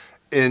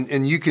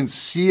 and you can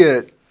see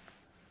it.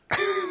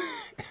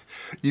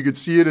 You could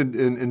see it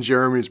in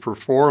Jeremy's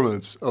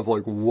performance of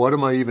like, what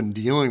am I even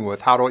dealing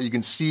with? You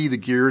can see the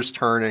gears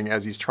turning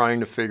as he's trying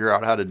to figure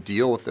out how to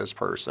deal with this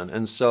person.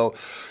 And so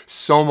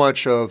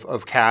much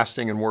of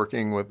casting and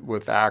working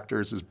with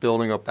actors is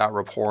building up that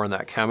rapport and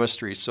that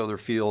chemistry so there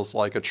feels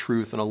like a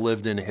truth and a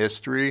lived-in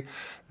history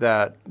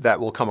that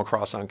will come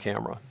across on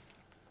camera.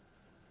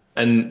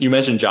 And you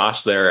mentioned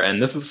Josh there,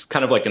 and this is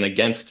kind of like an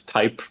against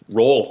type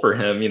role for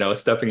him,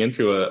 stepping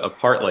into a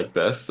part like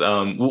this.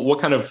 What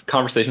kind of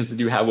conversations did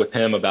you have with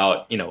him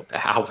about,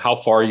 how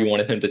far you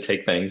wanted him to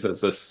take things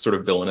as this sort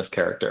of villainous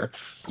character?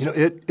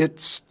 It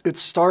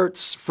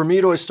starts, for me,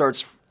 it always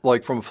starts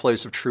like from a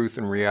place of truth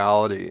and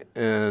reality.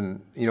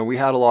 And, we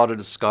had a lot of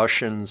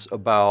discussions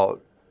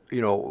about,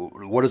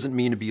 what does it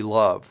mean to be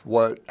loved?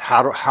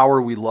 How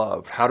are we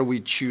loved? How do we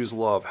choose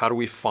love? How do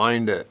we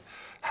find it?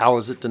 How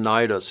is it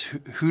denied us?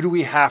 Who do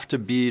we have to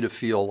be to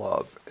feel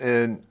love?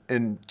 And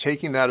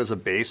taking that as a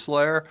base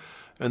layer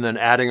and then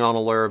adding on a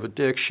layer of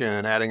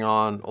addiction, adding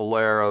on a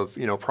layer of,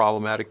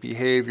 problematic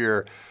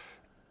behavior,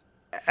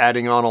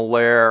 adding on a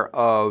layer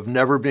of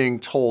never being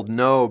told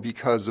no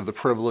because of the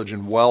privilege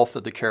and wealth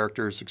that the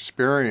characters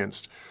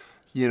experienced.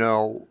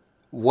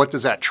 What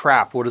does that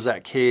trap, what does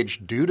that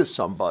cage do to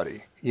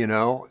somebody,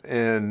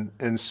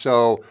 And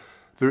so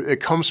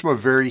it comes from a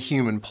very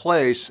human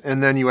place,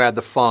 and then you add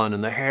the fun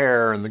and the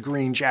hair and the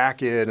green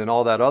jacket and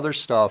all that other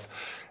stuff,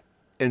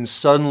 and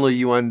suddenly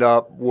you end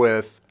up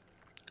with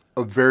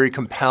a very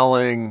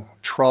compelling,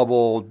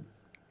 troubled,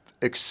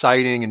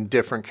 exciting, and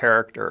different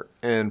character.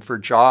 And for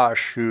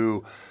Josh,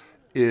 who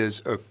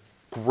is a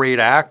great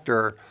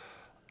actor,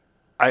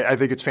 I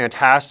think it's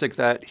fantastic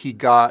that he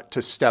got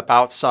to step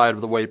outside of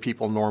the way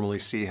people normally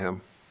see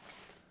him.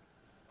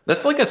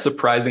 That's like a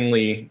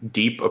surprisingly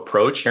deep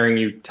approach, hearing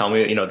you tell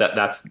me,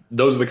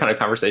 those are the kind of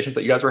conversations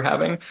that you guys were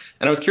having.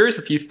 And I was curious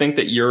if you think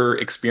that your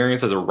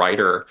experience as a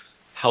writer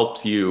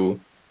helps you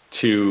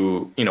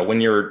to, when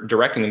you're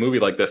directing a movie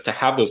like this, to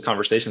have those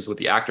conversations with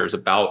the actors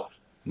about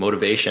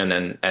motivation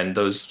and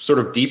those sort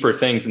of deeper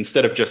things,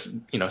 instead of just,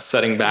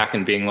 sitting back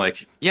and being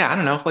like, yeah, I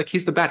don't know, like,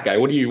 he's the bad guy.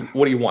 What do you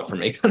want from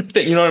me?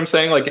 You know what I'm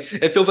saying? Like,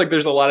 it feels like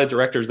there's a lot of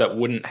directors that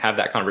wouldn't have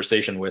that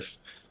conversation with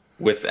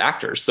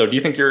actors. So do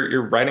you think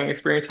your writing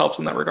experience helps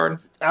in that regard?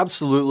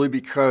 Absolutely,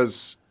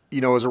 because,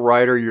 as a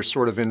writer, you're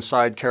sort of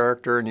inside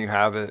character and you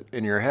have it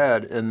in your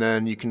head, and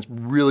then you can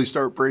really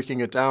start breaking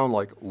it down,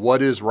 like,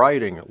 what is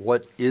writing?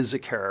 What is a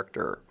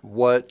character?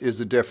 What is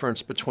the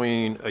difference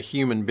between a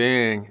human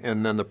being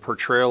and then the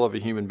portrayal of a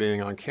human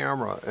being on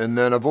camera? And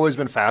then I've always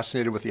been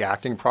fascinated with the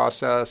acting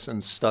process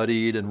and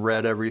studied and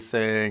read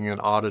everything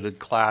and audited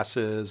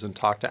classes and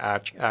talked to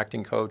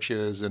acting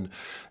coaches and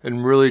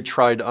really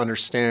tried to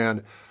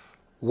understand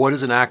what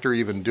is an actor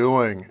even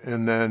doing?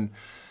 And then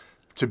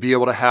to be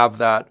able to have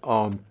that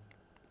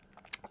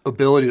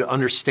ability to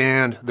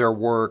understand their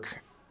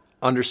work,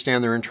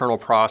 understand their internal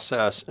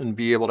process, and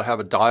be able to have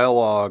a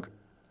dialogue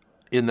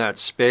in that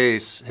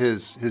space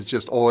has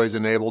just always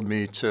enabled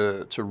me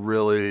to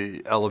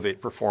really elevate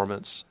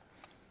performance.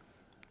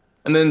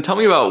 And then tell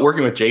me about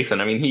working with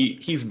Jason. I mean,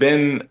 he's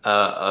been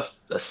a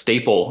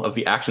staple of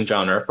the action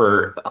genre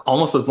for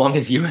almost as long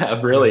as you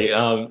have, really.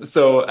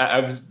 So I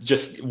was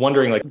just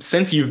wondering, like,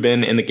 since you've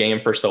been in the game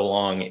for so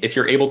long, if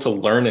you're able to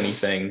learn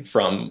anything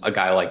from a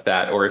guy like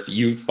that, or if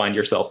you find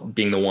yourself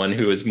being the one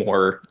who is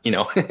more,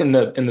 in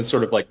the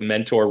sort of like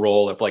mentor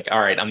role of like,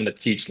 all right, I'm going to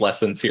teach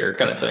lessons here,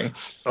 kind of thing.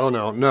 Oh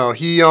no,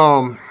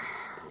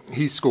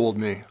 he schooled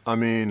me. I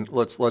mean,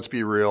 let's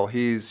be real.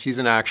 He's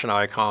an action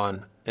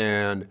icon,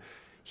 and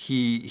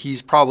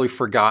he's probably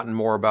forgotten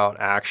more about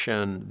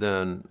action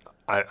than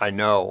I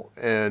know.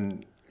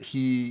 And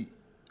he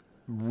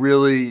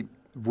really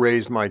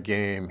raised my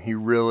game. He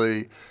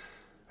really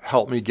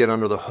helped me get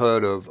under the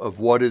hood of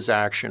what is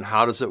action,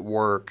 how does it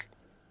work.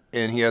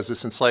 And he has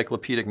this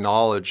encyclopedic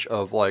knowledge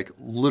of like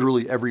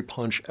literally every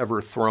punch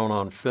ever thrown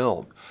on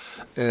film.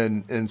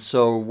 And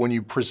so when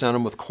you present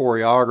him with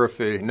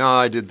choreography,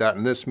 I did that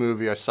in this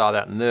movie, I saw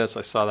that in this,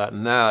 I saw that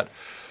in that.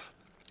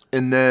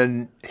 And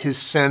then his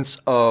sense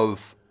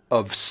of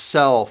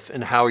self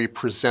and how he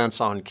presents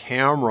on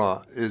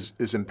camera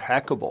is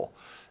impeccable.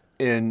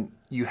 And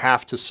you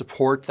have to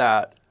support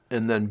that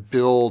and then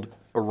build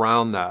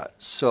around that.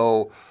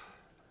 So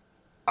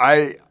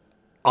I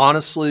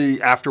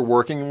honestly, after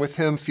working with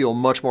him, feel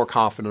much more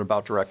confident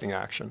about directing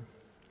action.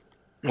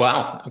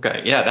 Wow.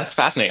 Okay. Yeah, that's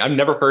fascinating. I've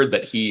never heard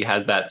that he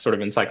has that sort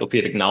of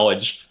encyclopedic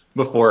knowledge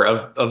before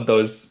of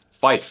those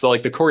fights. So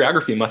like the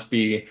choreography must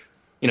be,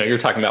 you're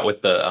talking about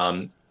with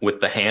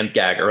the hand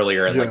gag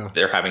earlier, and like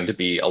there having to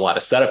be a lot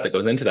of setup that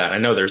goes into that. I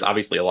know there's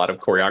obviously a lot of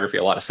choreography,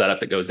 a lot of setup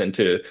that goes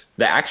into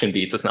the action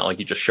beats. It's not like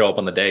you just show up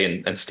on the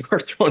day and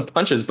start throwing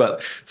punches.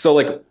 But so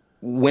like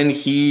when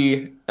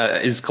he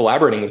is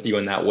collaborating with you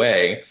in that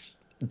way,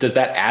 does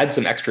that add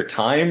some extra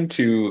time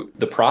to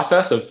the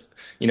process of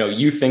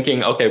you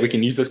thinking, okay, we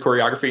can use this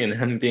choreography, and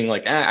him being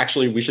like,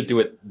 actually, we should do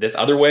it this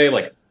other way.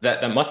 Like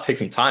that must take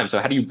some time. So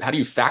how do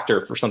you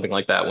factor for something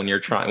like that when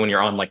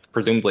you're on like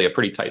presumably a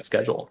pretty tight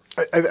schedule?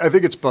 I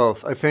think it's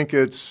both. I think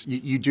it's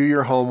you do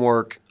your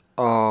homework.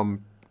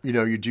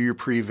 You do your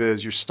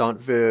pre-viz, your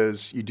stunt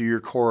viz, you do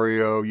your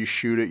choreo, you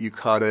shoot it, you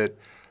cut it,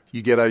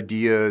 you get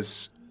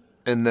ideas,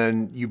 and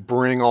then you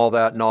bring all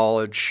that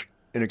knowledge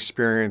and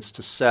experience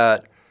to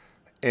set.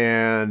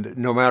 And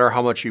no matter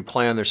how much you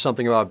plan, there's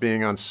something about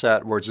being on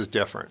set where it's just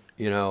different.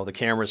 The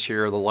camera's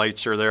here, the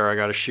lights are there, I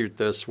got to shoot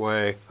this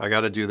way, I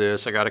got to do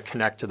this, I got to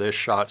connect to this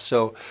shot.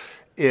 So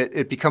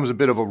it becomes a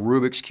bit of a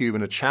Rubik's Cube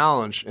and a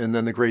challenge. And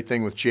then the great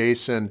thing with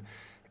Jason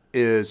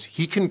is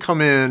he can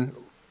come in,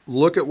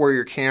 look at where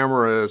your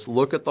camera is,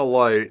 look at the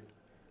light,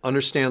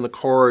 understand the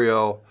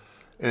choreo,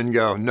 and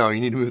go, no,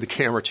 you need to move the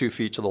camera 2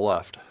 feet to the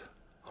left.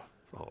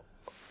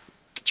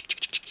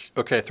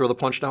 Okay, throw the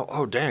punch now.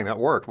 Oh, dang, that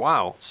worked.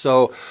 Wow.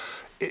 So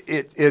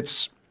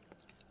it's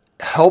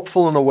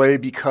helpful in a way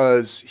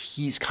because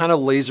he's kind of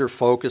laser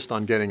focused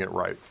on getting it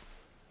right.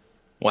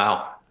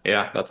 Wow.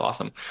 Yeah, that's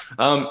awesome.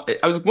 I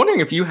was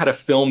wondering if you had a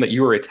film that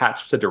you were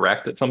attached to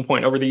direct at some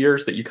point over the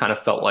years that you kind of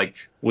felt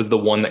like was the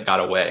one that got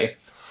away.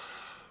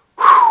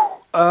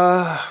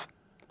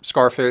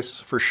 Scarface,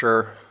 for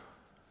sure.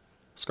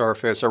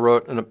 Scarface. I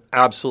wrote an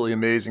absolutely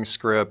amazing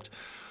script.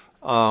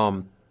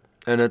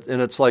 And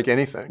it's like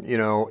anything,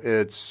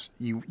 it's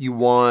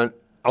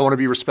I want to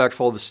be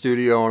respectful of the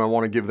studio, and I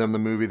want to give them the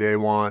movie they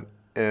want,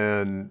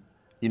 and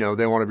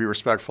they want to be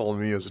respectful of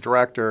me as a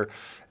director,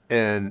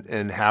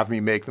 and have me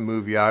make the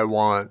movie I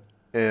want.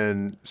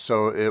 And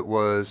so it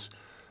was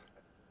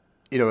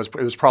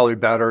probably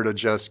better to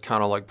just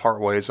kind of like part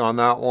ways on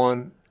that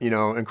one,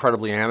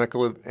 incredibly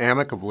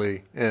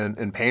amicably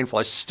and painful.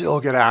 I still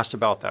get asked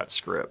about that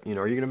script. Are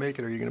you going to make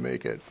it? Are you going to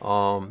make it?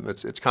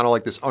 It's kind of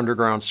like this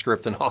underground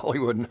script in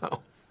Hollywood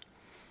now.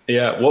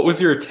 Yeah. What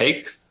was your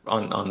take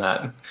on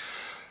that?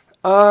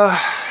 I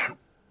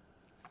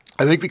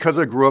think because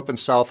I grew up in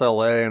South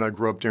LA and I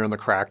grew up during the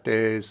crack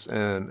days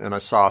and I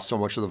saw so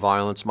much of the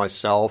violence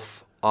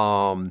myself,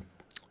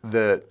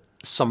 that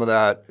some of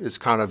that is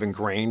kind of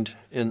ingrained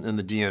in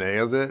the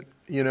DNA of it,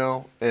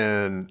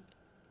 and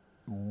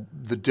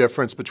the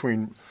difference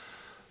between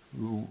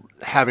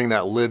having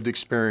that lived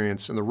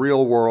experience in the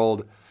real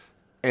world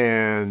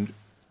and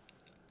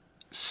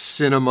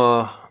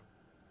cinema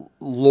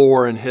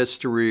lore and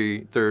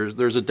history,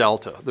 there's a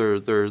delta,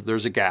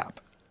 there's a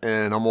gap,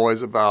 and I'm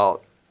always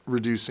about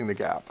reducing the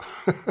gap.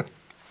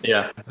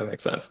 Yeah, that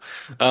makes sense.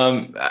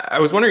 I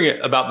was wondering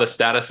about the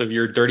status of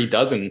your Dirty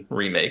Dozen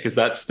remake. Is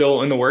that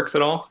still in the works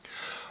at all?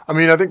 I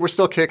mean, I think we're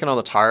still kicking on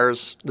the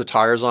tires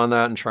on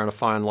that and trying to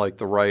find like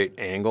the right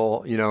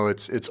angle.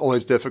 It's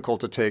always difficult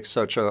to take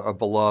such a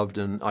beloved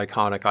and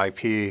iconic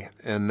IP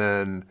and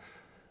then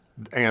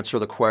answer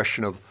the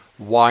question of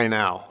why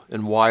now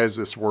and why is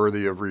this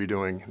worthy of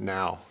redoing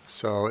now.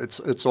 So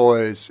it's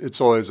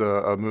always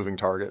a moving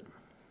target.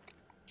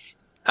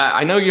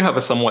 I know you have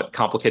a somewhat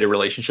complicated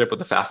relationship with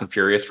the Fast and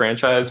Furious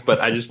franchise, but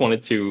I just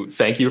wanted to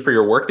thank you for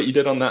your work that you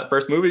did on that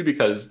first movie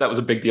because that was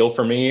a big deal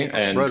for me.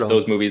 And Right on.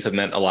 Those movies have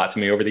meant a lot to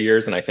me over the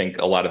years. And I think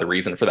a lot of the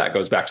reason for that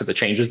goes back to the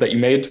changes that you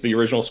made to the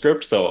original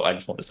script. So I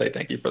just want to say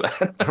thank you for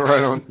that.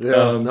 Right on.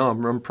 Yeah. No,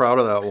 I'm proud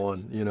of that one.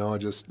 I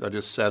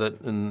just said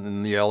it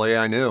in the LA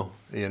I knew,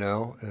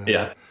 and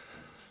Yeah.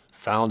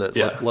 found it.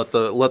 Yeah. Let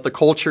the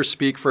culture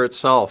speak for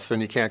itself, and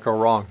you can't go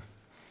wrong.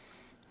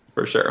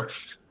 For sure.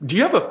 Do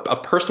you have a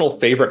personal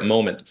favorite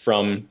moment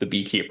from The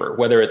Beekeeper,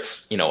 whether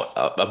it's,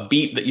 a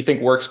beat that you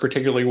think works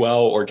particularly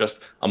well or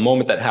just a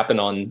moment that happened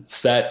on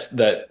set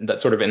that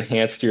sort of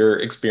enhanced your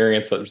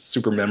experience that was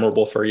super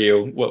memorable for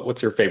you?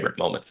 What's your favorite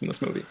moment from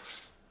this movie?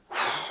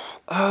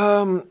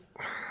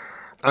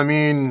 I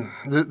mean,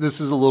 this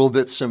is a little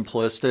bit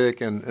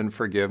simplistic, and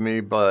forgive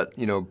me, but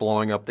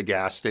blowing up the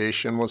gas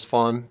station was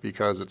fun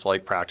because it's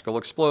like practical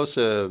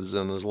explosives,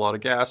 and there's a lot of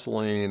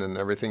gasoline, and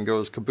everything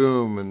goes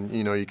kaboom, and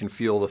you can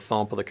feel the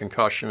thump of the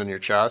concussion in your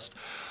chest.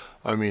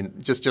 I mean,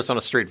 just on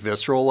a straight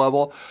visceral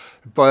level,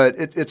 but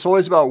it's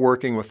always about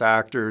working with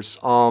actors.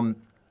 I don't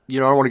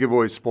want to give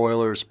away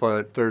spoilers,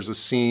 but there's a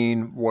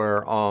scene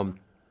where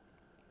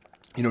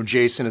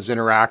Jason is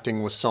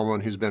interacting with someone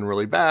who's been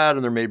really bad,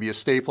 and there may be a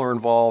stapler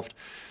involved.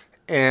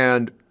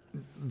 And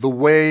the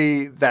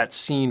way that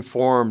scene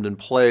formed and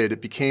played,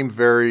 it became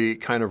very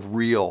kind of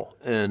real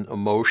and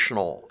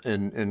emotional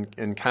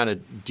and kind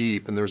of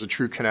deep, and there's a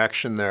true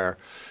connection there.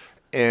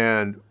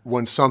 And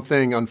when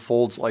something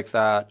unfolds like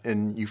that,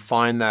 and you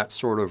find that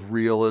sort of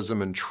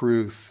realism and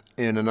truth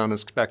in an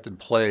unexpected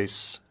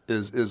place,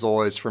 is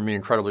always, for me,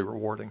 incredibly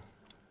rewarding.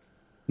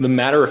 The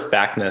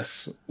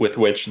matter-of-factness with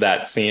which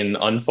that scene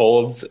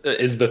unfolds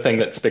is the thing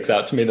that sticks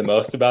out to me the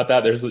most about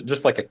that. There's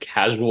just like a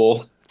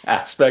casual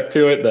aspect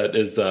to it that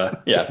is,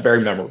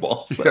 very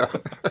memorable. So. Yeah.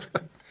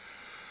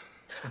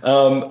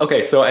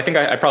 Okay, so I think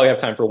I probably have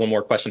time for one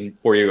more question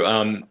for you.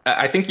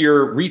 I think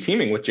you're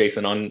re-teaming with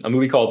Jason on a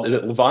movie called, is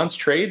it Levant's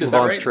Trade? Is that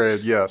Levant's right?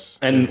 Trade, yes.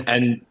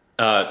 And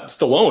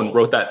Stallone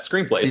wrote that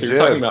screenplay. He So you're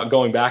did. talking about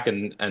going back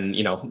and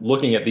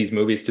looking at these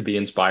movies to be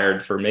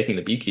inspired for making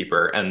The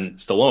Beekeeper. And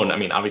Stallone, I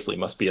mean, obviously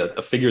must be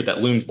a figure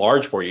that looms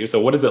large for you.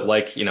 So what is it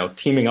like,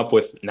 teaming up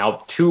with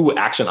now two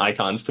action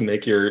icons to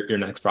make your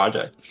next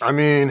project? I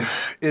mean,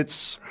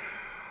 it's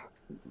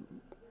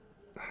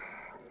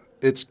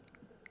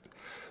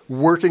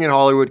working in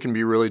Hollywood can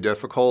be really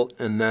difficult,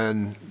 and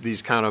then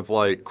these kind of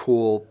like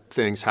cool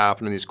things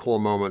happen and these cool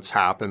moments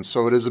happen.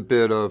 So it is a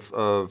bit of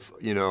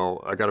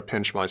I got to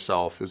pinch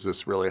myself. Is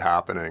this really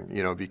happening?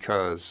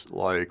 Because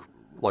like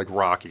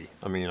Rocky.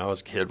 I mean, I was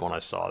a kid when I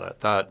saw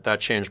that. That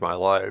changed my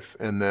life.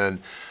 And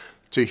then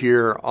to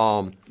hear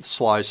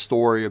Sly's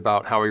story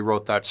about how he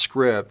wrote that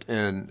script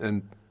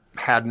and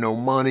had no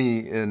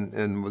money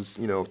and was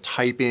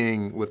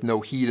typing with no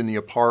heat in the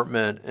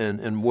apartment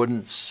and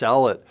wouldn't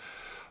sell it.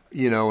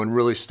 And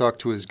really stuck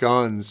to his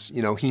guns.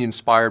 He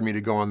inspired me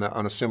to go on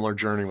a similar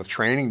journey with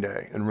Training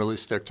Day and really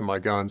stick to my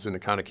guns and to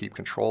kind of keep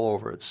control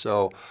over it.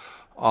 So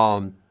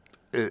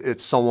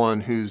it's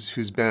someone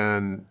who's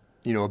been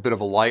a bit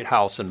of a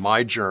lighthouse in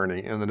my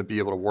journey, and then to be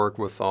able to work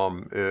with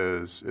them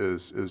is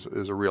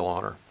a real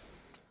honor.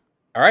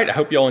 All right. I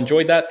hope you all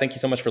enjoyed that. Thank you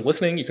so much for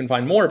listening. You can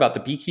find more about The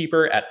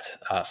Beekeeper at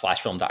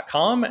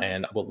slashfilm.com,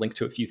 and I will link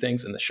to a few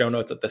things in the show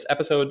notes of this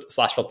episode.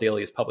 Slash Film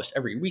Daily is published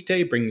every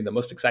weekday, bringing the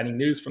most exciting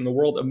news from the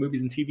world of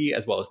movies and TV,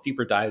 as well as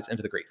deeper dives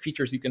into the great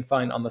features you can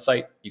find on the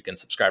site. You can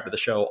subscribe to the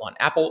show on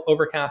Apple,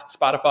 Overcast,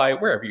 Spotify,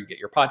 wherever you get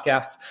your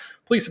podcasts.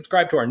 Please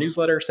subscribe to our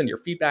newsletter. Send your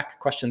feedback,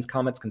 questions,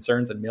 comments,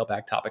 concerns, and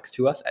mailbag topics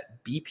to us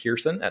at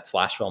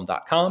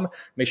bpearson@slashfilm.com.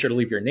 Make sure to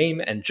leave your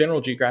name and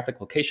general geographic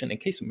location in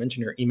case we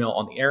mention your email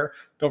on the air.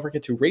 Don't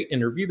forget to rate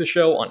and review the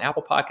show on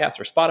Apple Podcasts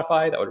or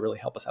Spotify. That would really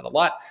help us out a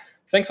lot.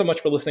 Thanks so much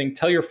for listening.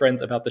 Tell your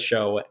friends about the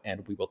show,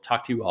 and we will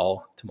talk to you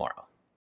all tomorrow.